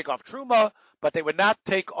 Maybe they would take off Truma, but they would not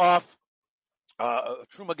take off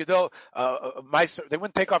Truma Gedol, Meiser. They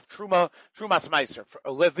wouldn't take off Trumas Meiser.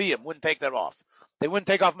 Levium wouldn't take that off. They wouldn't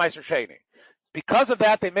take off Meiser Sheni. Because of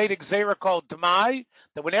that, they made a gzeira called Demai,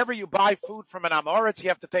 that whenever you buy food from an Amoritz, you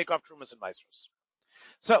have to take off Trumas and Maasros.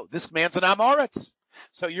 So this man's an Amoritz.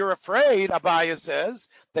 So you're afraid, Abaya says,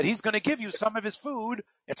 that he's going to give you some of his food.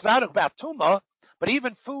 It's not about Tuma, but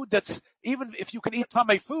even if you can eat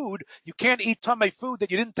Tamei food, you can't eat Tamei food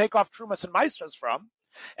that you didn't take off Trumas and Maasros from.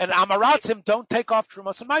 And Amaratzim don't take off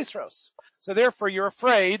Trumas and Maasros. So therefore you're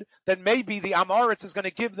afraid that maybe the Amoritz is going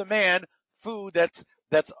to give the man food that's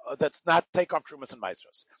not take off Trumas and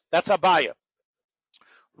Maasros. That's Abaya.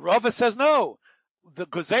 Rava says no. The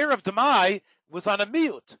Gezer of Demai was on a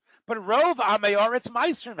mute, but Rov Ameyaretz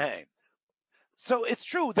Maasrim Hain. So it's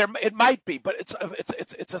true, it might be, but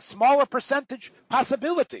it's a smaller percentage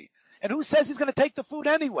possibility. And who says he's going to take the food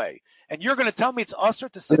anyway? And you're going to tell me it's usher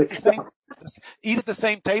to eat at the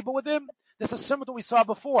same table with him? This is similar to what we saw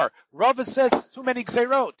before. Rava says too many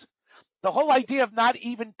gzerot. The whole idea of not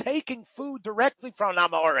even taking food directly from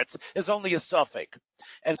Amoritz is only a suffix,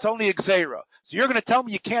 and it's only a gzeira. So you're going to tell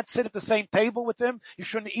me you can't sit at the same table with him? You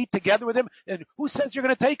shouldn't eat together with him? And who says you're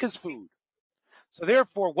going to take his food? So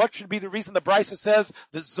therefore, what should be the reason the Brisa says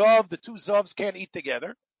the two Zovs can't eat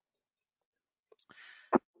together?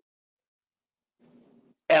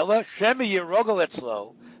 Ella shemi yirogel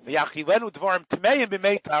etzlo v'yachilenu dvarim tmeim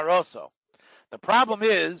b'mei taroso. The problem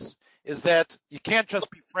is that you can't just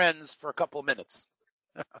be friends for a couple of minutes.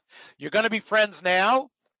 You're going to be friends now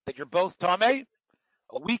that you're both tamei.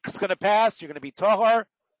 A week is going to pass. You're going to be tahar.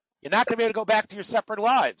 You're not going to be able to go back to your separate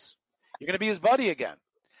lives. You're going to be his buddy again.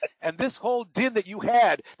 And this whole din that you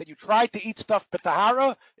had, that you tried to eat stuff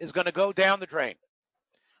b'tahara, is going to go down the drain.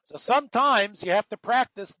 So sometimes you have to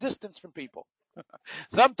practice distance from people.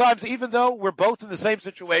 Sometimes, even though we're both in the same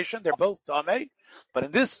situation, they're both tamei, but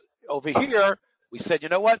in this over here, we said, you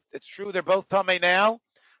know what? It's true, they're both tamei now,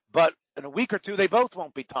 but in a week or two, they both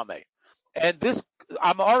won't be tamei. And this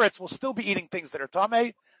Amoritz will still be eating things that are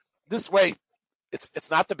tamei. This way, it's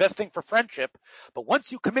not the best thing for friendship, but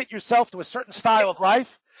once you commit yourself to a certain style of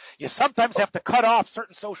life, you sometimes have to cut off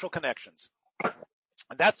certain social connections.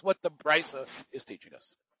 And that's what the Brisa is teaching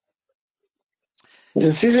us.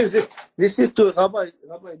 This is to Rabbi.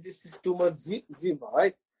 This is too much ziva,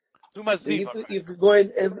 right? Too much ziva. If you go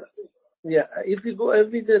if you go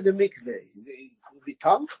every day to the mikveh, you be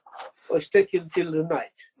tam or take it till the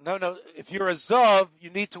night. No. If you're a zav,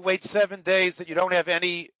 you need to wait 7 days that you don't have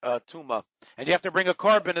any tuma, and you have to bring a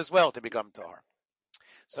korban as well to become tar.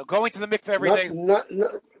 So going to the mikveh every day,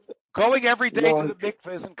 going every day to the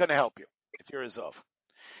mikveh isn't going to help you if you're a zav.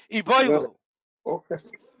 Iboilu. Okay.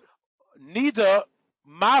 Nida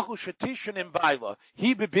mahu shatishin in baila.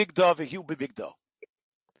 He be big dove, he be big dove.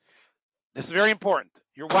 This is very important.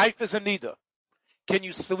 Your wife is a nida. Can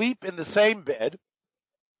you sleep in the same bed?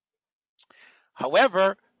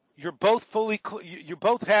 However, you're both you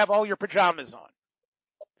both have all your pajamas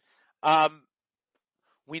on.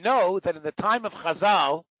 We know that in the time of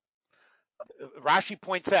Chazal, Rashi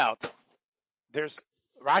points this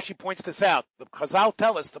out. The Chazal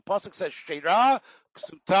tell us, the pasuk says, Sheira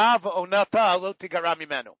ksuta v'onata lo tigara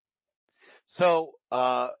mimenu. So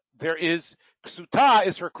there is ksuta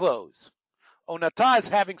is her clothes. Onata is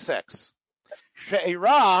having sex.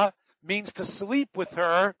 Sheira means to sleep with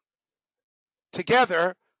her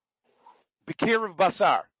together, b'kirav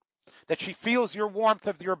basar, that she feels your warmth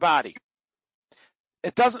of your body.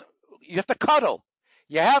 You have to cuddle.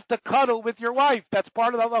 You have to cuddle with your wife. That's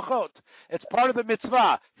part of the halachot. It's part of the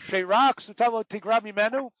mitzvah. Sheira ksuta lo tigara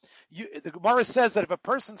mimenu. The Gemara says that if a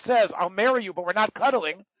person says, I'll marry you, but we're not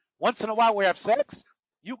cuddling, once in a while we have sex,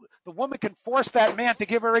 the woman can force that man to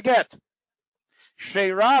give her a get.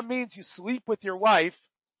 Sheira means you sleep with your wife,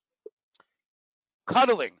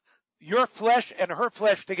 cuddling your flesh and her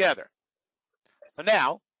flesh together. So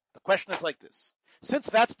now, the question is like this. Since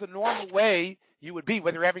that's the normal way you would be,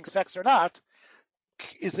 whether you're having sex or not,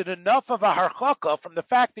 is it enough of a harchaka from the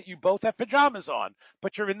fact that you both have pajamas on,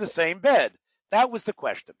 but you're in the same bed? That was the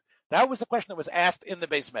question. That was the question that was asked in the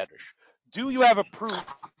Beis Medrash. Do you have a proof?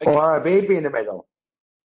 Or a baby in the middle.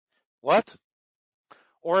 What?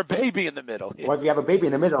 Or a baby in the middle. What if you have a baby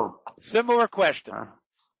in the middle? Similar question.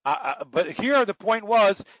 But here the point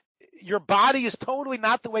was, your body is totally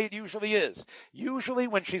not the way it usually is. Usually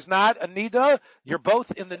when she's not a nida, you're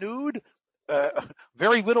both in the nude,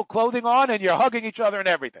 very little clothing on, and you're hugging each other and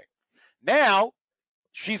everything. Now,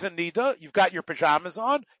 she's a nida, you've got your pajamas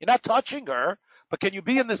on, you're not touching her, but can you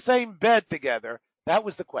be in the same bed together? That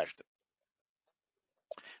was the question.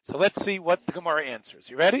 So let's see what the Gemara answers.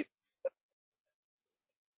 You ready?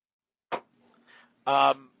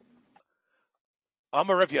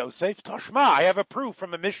 Amar Rav Yosef, Toshma, I have a proof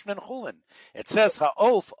from a Mishnah in Chulin. It says,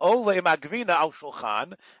 Ha'of ole magvina al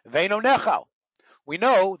shulchan veino nechal. we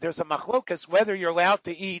know there's a machlokas whether you're allowed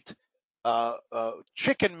to eat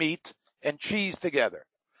chicken meat and cheese together.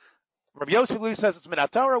 Rabbi Yosef says it's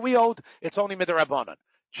minat Torah. We hold it's only midrabanan.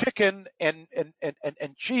 Chicken and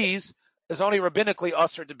cheese is only rabbinically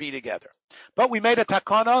usher to be together. But we made a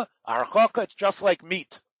takana, archoka, it's just like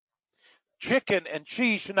meat. Chicken and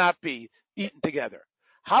cheese should not be eaten together.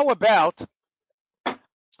 How about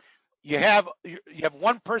you have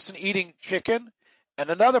one person eating chicken and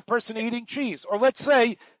another person eating cheese? Or let's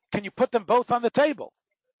say, can you put them both on the table?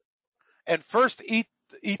 And first eat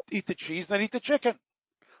the cheese, then eat the chicken.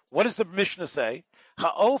 What does the Mishnah say?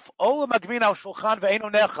 Ha'of ola magvin al shulchan ve'eno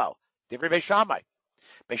nechal. Divrei Beis Shammai.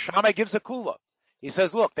 Beis Shammai gives a kula. He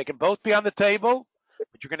says, look, they can both be on the table,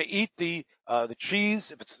 but you're going to eat the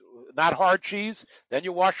cheese. If it's not hard cheese, then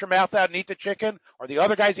you wash your mouth out and eat the chicken. Or the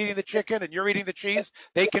other guy's eating the chicken and you're eating the cheese.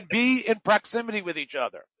 They can be in proximity with each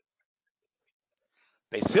other.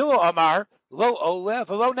 Beis Hillel Amar lo ola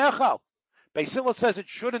v'lo nechal. Beis Hillel says it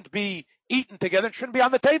shouldn't be eaten together. It shouldn't be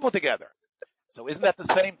on the table together. So isn't that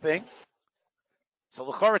the same thing? So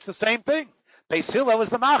l'chor, it's the same thing. Beis Hillel is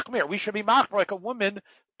the machmir. We should be machmir like a woman.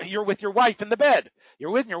 You're with your wife in the bed.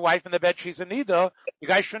 You're with your wife in the bed. She's in nida. You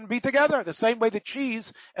guys shouldn't be together. The same way the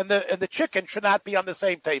cheese and the chicken should not be on the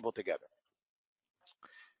same table together.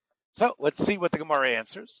 So let's see what the Gemara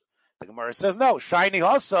answers. The Gemara says no. Shiny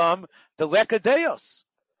hasam the lekadeos.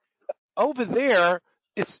 Over there,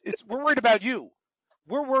 we're worried about you.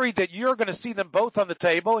 We're worried that you're going to see them both on the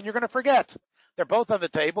table and you're going to forget. They're both on the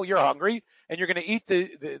table. You're hungry, and you're going to eat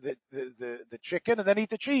the chicken and then eat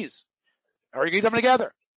the cheese, or you eat them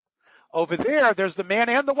together. Over there's the man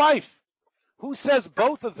and the wife. Who says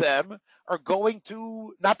both of them are going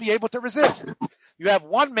to not be able to resist? You have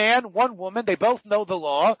one man, one woman. They both know the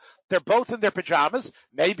law. They're both in their pajamas.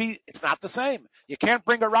 Maybe it's not the same. You can't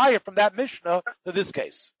bring a raya from that Mishnah to this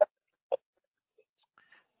case.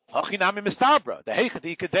 Hachinami mistabra, the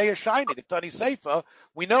heichadi kadeya shiny, the Tani Seifa.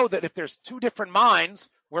 We know that if there's two different minds,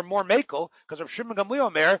 we're more makel, because of Shimon Gamliel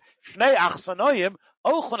Omer, shnei achsanoyim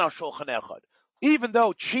ochan al shulchan echad. Even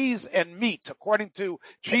though cheese and meat, according to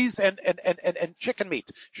cheese and chicken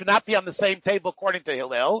meat, should not be on the same table according to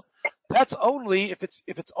Hillel, that's only if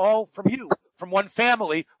it's all from you, from one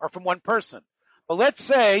family or from one person. But let's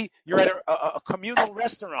say you're at a communal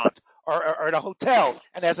restaurant or at a hotel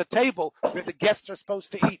and has a table where the guests are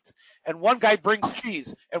supposed to eat, and one guy brings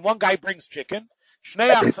cheese and one guy brings chicken.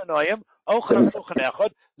 Shnei achsanoyim ochel shulchan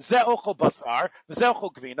echad, ze ochel basar, ze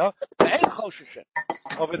ochel gvina, ve'en choshishin.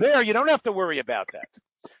 Over there, you don't have to worry about that.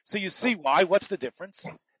 So you see why? What's the difference?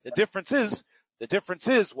 The difference is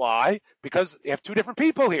why? Because you have two different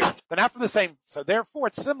people here. They're not from the same. So therefore,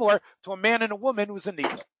 it's similar to a man and a woman who's in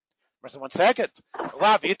need. 1 second.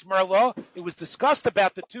 It was discussed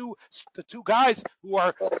about the two guys who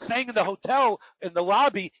are staying in the hotel in the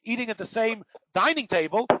lobby, eating at the same dining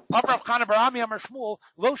table.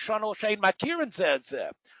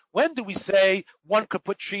 When do we say one could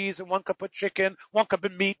put cheese and one could put chicken, one could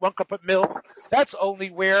put meat, one could put milk? That's only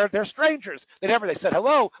where they're strangers. They said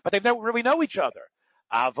hello, but they don't really know each other.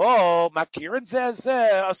 Avo makirin says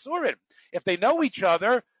asurin. If they know each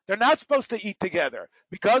other, they're not supposed to eat together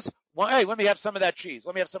because, well, hey, let me have some of that cheese.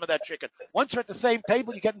 Let me have some of that chicken. Once you're at the same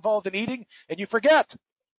table, you get involved in eating and you forget.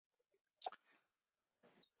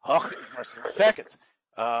 Second,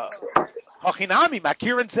 Hachinami,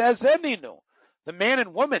 Makirin says Zeninu. The man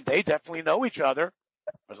and woman, they definitely know each other.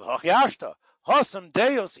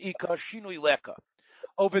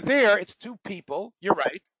 Over there, it's two people. You're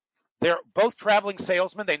right. They're both traveling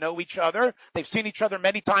salesmen. They know each other. They've seen each other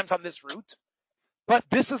many times on this route. But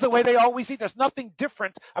this is the way they always eat. There's nothing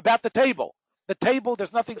different about the table. The table,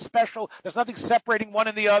 there's nothing special. There's nothing separating one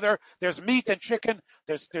and the other. There's meat and chicken.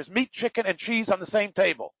 There's meat, chicken, and cheese on the same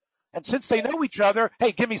table. And since they know each other,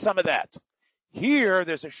 hey, give me some of that. Here,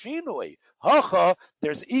 there's a shinui. Hacha,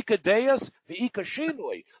 there's ikadeus, the ika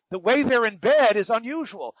shinui. The way they're in bed is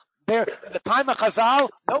unusual. In the time of Chazal,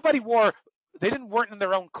 they weren't in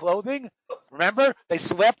their own clothing. Remember? They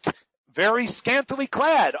slept very scantily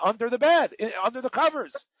clad under the bed, under the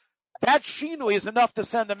covers. That shinui is enough to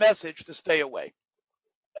send a message to stay away.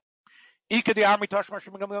 Some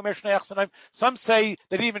say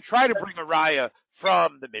they didn't even try to bring a raya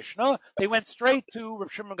from the Mishnah. They went straight to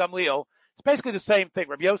Rav Shimon Gamliel. It's basically the same thing.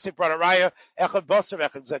 Rabbi Yosef brought a raya. Echad Basar,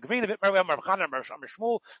 Echad Zagvin,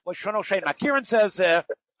 what Shono Shein Makirin says,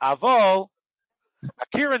 Avol.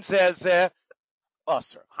 Makirin says,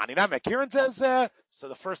 Asr. Hanina Makirin says, so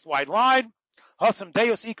the first wide line, Hasam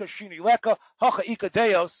Deos Ika Shinui Leka, Hacha Ika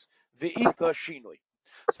Deos, the Ika Shinui.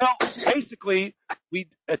 So basically,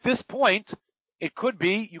 at this point, it could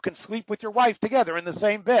be you can sleep with your wife together in the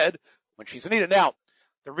same bed when she's a nida. Now,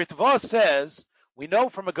 the Ritva says, we know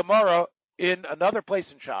from a Gemara in another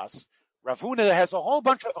place in Shas, Rav Huna has a whole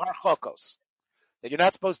bunch of harchokos that you're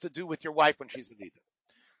not supposed to do with your wife when she's a nida.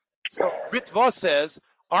 So Ritva says,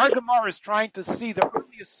 our Gemara is trying to see the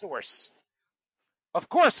earliest source. Of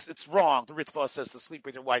course it's wrong, the Ritva says, to sleep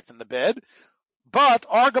with your wife in the bed, but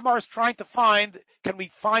our Gemara is trying to find, can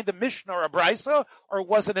we find a Mishnah or a Brisa, or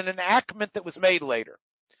was it an enactment that was made later?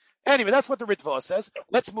 Anyway, that's what the Ritva says.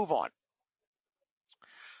 Let's move on.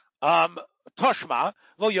 Toshma,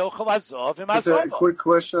 lo yochel azov im azov. A quick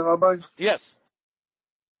question, Rabbi. Yes.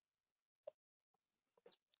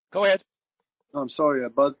 Go ahead. I'm sorry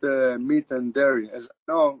about the meat and dairy. As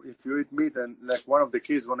I know, if you eat meat and like one of the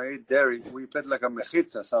kids want to eat dairy, we put like a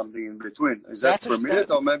mechitza, something in between. Is that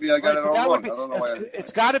permitted, or maybe I got it all wrong? I don't know why.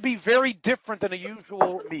 It's got to be very different than a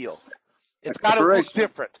usual meal. It's got to look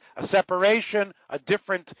different. A separation, a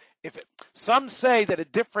different. Some say that a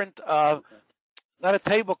different, not a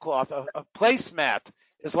tablecloth, a placemat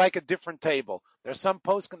is like a different table. There's some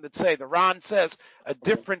poskim that say, the Ran says, a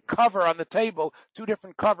different cover on the table, two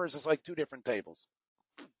different covers is like two different tables.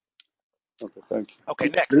 Okay, thank you. Okay,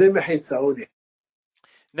 next.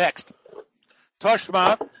 Next.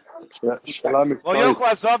 Toshma. A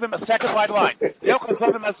second wide line.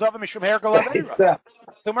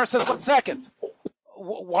 So Mar says, 1 second.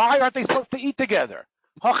 Why aren't they supposed to eat together?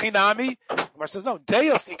 Hachinami. Mar says, no.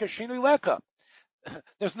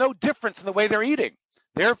 There's no difference in the way they're eating.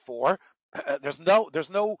 Therefore, there's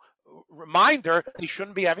no reminder that he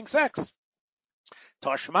shouldn't be having sex.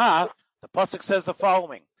 Toshma, the pasuk says the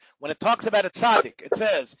following. When it talks about a tzaddik, it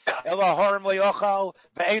says, he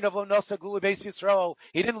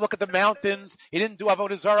didn't look at the mountains. He didn't do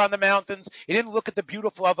avodah zarah on the mountains. He didn't look at the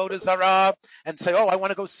beautiful avodah zarah and say, oh, I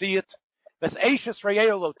want to go see it.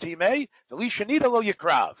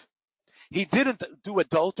 He didn't do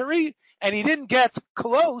adultery, and he didn't get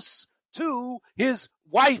close to his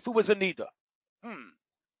wife who was a nida.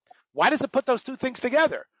 Why does it put those two things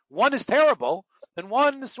together? One is terrible, and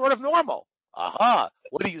one is sort of normal. Aha!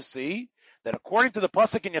 What do you see? That according to the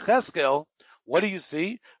pasuk in Yecheskel, what do you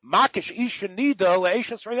see? Makish isha nida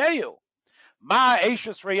le'eshas reyehu. Ma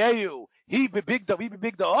eshas reyehu. He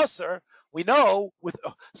bebigda aser. We know with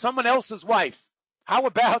someone else's wife. How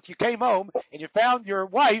about you came home and you found your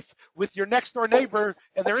wife with your next door neighbor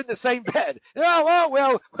and they're in the same bed? Oh,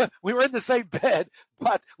 well, we were in the same bed,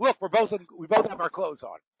 but look, we both have our clothes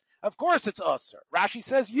on. Of course it's usher. Rashi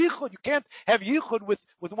says yichud. You can't have yichud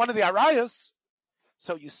with one of the arayos.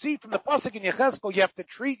 So you see from the pasuk in Yecheskel, you have to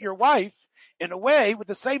treat your wife in a way with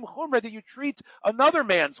the same chumrah that you treat another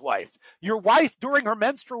man's wife. Your wife during her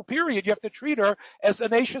menstrual period, you have to treat her as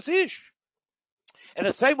an Eishes Ish. In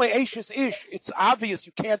the same way, Eishes Ish, it's obvious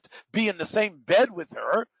you can't be in the same bed with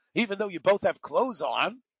her, even though you both have clothes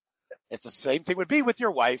on. It's the same thing would be with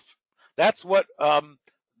your wife. That's what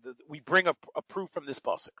we bring a proof from this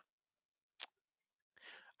pasuk.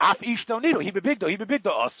 Af ish donido, he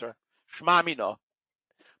bebigdo aser, shma mino.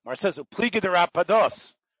 Mar says, upliga de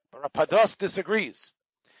Rapados, but Rapados disagrees.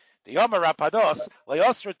 The Yom Rapados,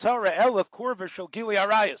 le'osra Torah ela kurva shel gili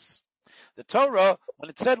arayos. The Torah, when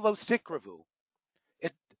it said lo sikravu,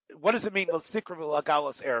 what does it mean, lo sikravu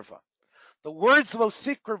lagalos erva? The words lo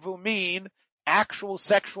sikravu mean actual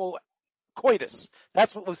sexual coitus.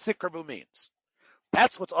 That's what lo sikravu means.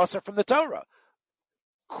 That's what's also from the Torah.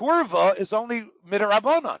 Kurva is only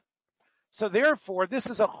midarabanan. So therefore, this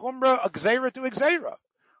is a chumrah, a gzeira to a gzeira.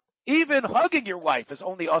 Even hugging your wife is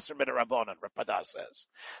only asr midarabanan, Rapadas says.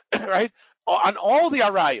 Right? On all the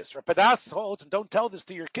arayas, Rapadas holds, and don't tell this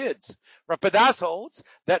to your kids, Rapadas holds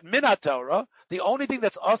that minat Torah, the only thing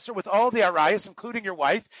that's asr with all the arayas, including your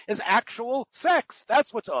wife, is actual sex.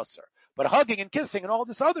 That's what's asr. But hugging and kissing and all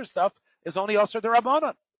this other stuff is only asr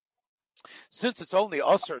derabanan. Since it's only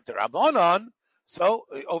asr derabanan, so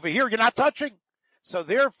over here you're not touching. So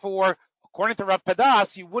therefore, according to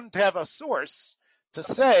Rapadas, you wouldn't have a source to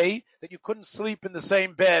say that you couldn't sleep in the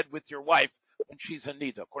same bed with your wife when she's in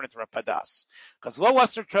nida, according to Rapadas. Because lo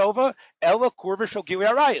asr tova ela kurva shel gili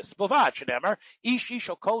arayos bilvad shenemar ish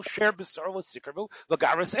shel kol sher b'sar l'sikravu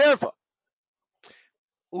l'garas erva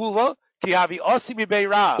ula ki havi osi mibei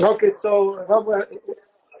rav. Okay, so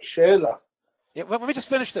Sheila. Yeah, let me just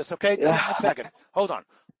finish this, okay? Just 1 second. Hold on.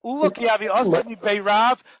 Ula ki havi osi mibei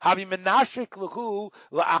rav havi menashik luhu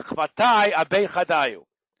la'achvatai abei chadayu.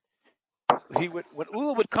 When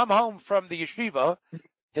Ula would come home from the yeshiva,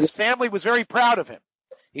 his family was very proud of him.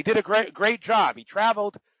 He did a great job. He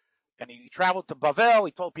traveled to Bavel.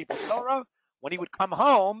 He told people Torah. When he would come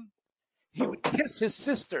home, he would kiss his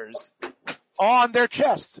sisters on their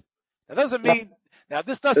chest. That doesn't mean Now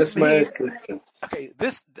this doesn't That's my mean question. okay.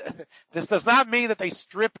 This does not mean that they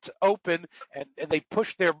stripped open and they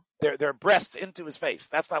pushed their breasts into his face.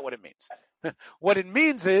 That's not what it means. What it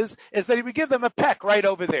means is that he would give them a peck right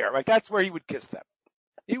over there. Like that's where he would kiss them.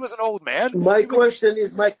 He was an old man. My question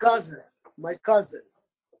is my cousin. My cousin.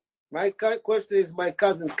 My question is my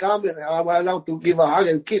cousin come and I'm allowed to give a hug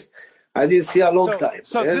and kiss. I didn't see a long time.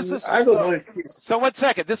 So And this is, I don't know if it's... So 1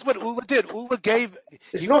 second. This is what Ula did. Ula gave...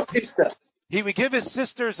 It's not sister. He would give his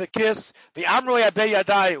sisters a kiss. The Amroi Abei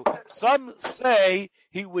Yadayu. Some say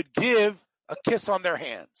he would give a kiss on their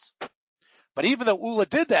hands. But even though Ula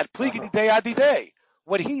did that, Pligidi Dei Adidei,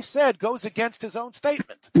 what he said goes against his own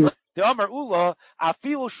statement. The Amar Ula,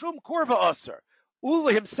 Afilu Shum Kurva Aser.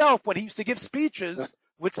 Ula himself, when he used to give speeches,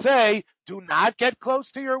 would say, do not get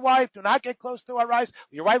close to your wife. Do not get close to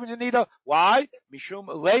your wife and Yanida. Why? Mishum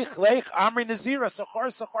lech amri nazira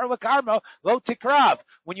sachar lakarma lo tikrav.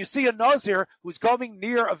 When you see a nazir who's going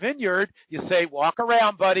near a vineyard, you say, walk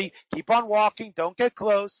around, buddy. Keep on walking. Don't get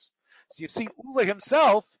close. So you see, Ula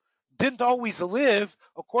himself didn't always live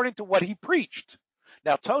according to what he preached.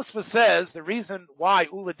 Now, Tosfos says the reason why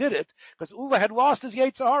Ula did it, because Ula had lost his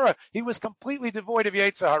Yetzer Hara. He was completely devoid of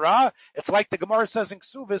Yetzer Hara. It's like the Gemara says in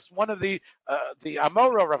Ksuvis, one of the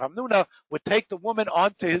Amora, Rav Hamnuna, would take the woman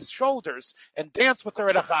onto his shoulders and dance with her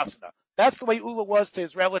at a chasna. That's the way Ula was to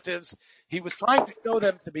his relatives. He was trying to show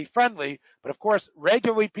them to be friendly, but of course,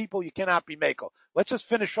 regularly people, you cannot be makel. Let's just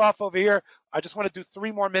finish off over here. I just want to do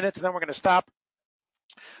 3 more minutes and then we're going to stop.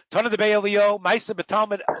 Tana de Be'elio, Maisa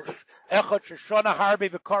B'Talmud, Echot Shoshana Harbe,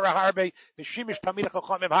 V'Kora Harbe, V'Shimish Tamid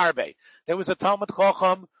Chachamim Harbe. There was a Talmud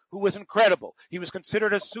Chacham who was incredible. He was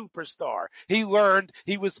considered a superstar. He learned,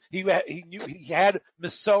 he knew, he had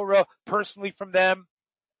Mesorah personally from them,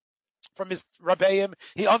 from his Rabbeim.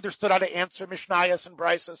 He understood how to answer Mishnayos and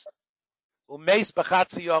Brises. Umeis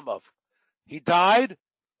B'Chatzi Yomov. He died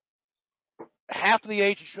half the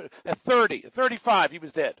age, at 35, he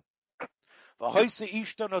was dead. His wife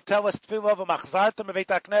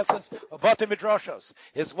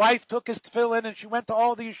took his tefillin and she went to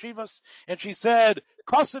all the yeshivas and she said,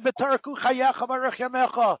 Torah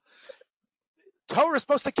is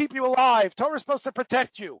supposed to keep you alive. Torah is supposed to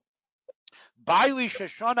protect you. My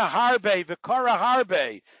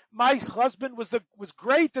husband was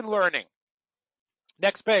great in learning.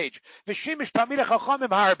 Next page. Why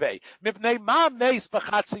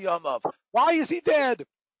is he dead?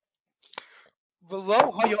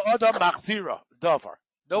 Nobody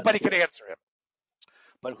could answer him.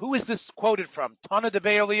 But who is this quoted from? Tana de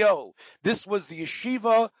Be'elio. This was the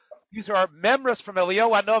yeshiva. These are memories from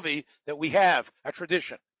Eliyahu Hanavi that we have, a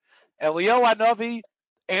tradition. Eliyahu Hanavi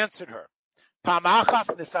answered her.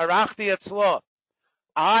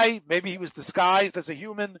 Maybe he was disguised as a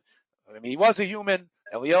human. I mean, he was a human.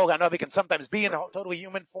 Eliyahu Hanavi can sometimes be in a totally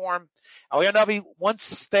human form. Eliyahu Hanavi once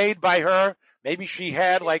stayed by her. Maybe she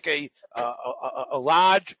had like a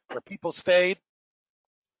lodge where people stayed.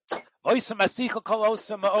 And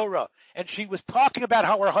she was talking about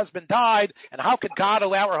how her husband died and how could God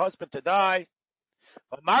allow her husband to die.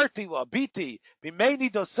 When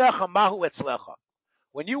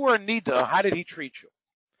you were in Nida, how did he treat you?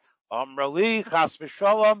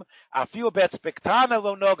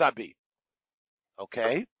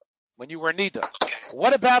 Okay, when you were in Nida.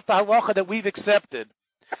 What about the halacha that we've accepted,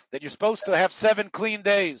 that you're supposed to have 7 clean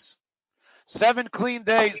days? 7 clean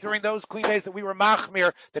days during those clean days that we were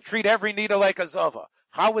machmir to treat every Nida like a zava.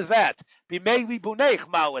 How was that?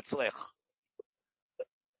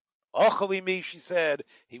 Ochali mi, she said.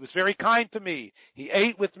 He was very kind to me. He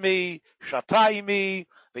ate with me, shatai mi,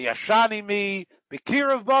 v'yashani mi,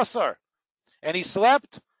 b'kir of basar. And he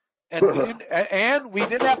slept, and we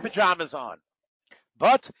didn't have pajamas on.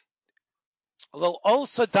 But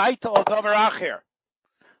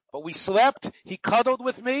we slept, he cuddled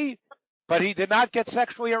with me, but he did not get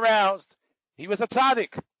sexually aroused. He was a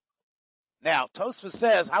tzaddik. Now, Tosfos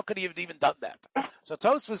says, how could he have even done that? So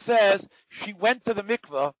Tosfos says, she went to the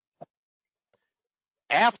mikveh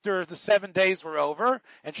after the 7 days were over,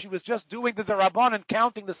 and she was just doing the Rabbanan,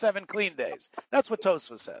 counting the 7 clean days. That's what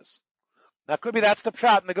Tosfos says. Now, could be that's the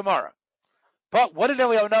pshat in the Gemara. But what did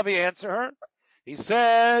Eliyahu Navi answer her? He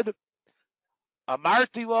said,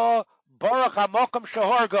 Amarti lo Baruch HaMokam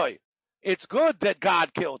Shahorgoi. It's good that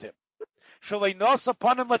God killed him. Shalei nos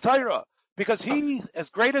upon him l'Torah. Because he, as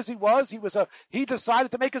great as he was, he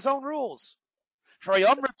decided to make his own rules.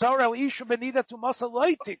 You're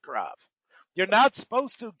not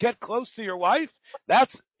supposed to get close to your wife.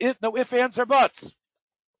 That's it. No ifs, ands, or buts.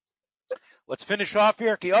 Let's finish off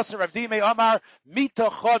here. Rav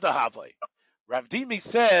Dimi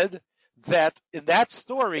said that in that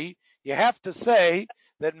story, you have to say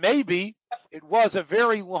that maybe it was a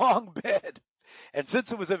very long bed. And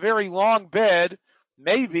since it was a very long bed,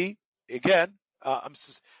 maybe, again,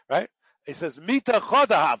 right? It says, Mita choda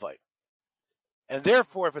havai. And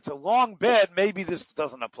therefore, if it's a long bed, maybe this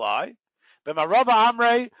doesn't apply. There was a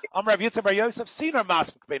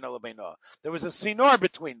sinor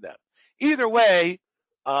between them. Either way,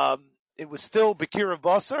 it was still Bekir of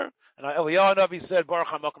Basar, and Eliyahu Navi said, Baruch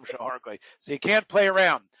HaMakom Sha'arkei. So you can't play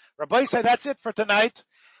around. Rabbi said, that's it for tonight.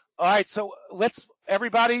 All right, so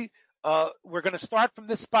everybody, we're going to start from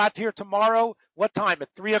this spot here tomorrow. What time? At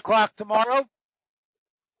 3 o'clock tomorrow?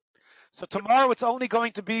 So tomorrow it's only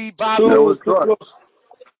going to be Bob.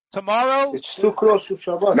 Tomorrow? It's too close to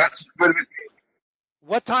Shabbat.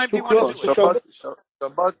 What time do you want to do it?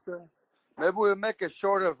 Shabbat. Maybe we'll make a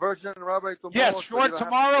shorter version, Rabbi, tomorrow. Yes, short.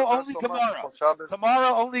 Tomorrow only Gemara.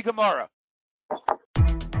 Tomorrow only Gemara.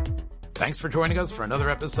 Thanks for joining us for another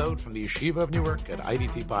episode from the Yeshiva of Newark at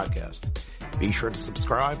IDT Podcast. Be sure to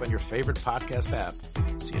subscribe on your favorite podcast app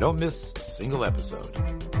so you don't miss a single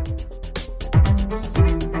episode.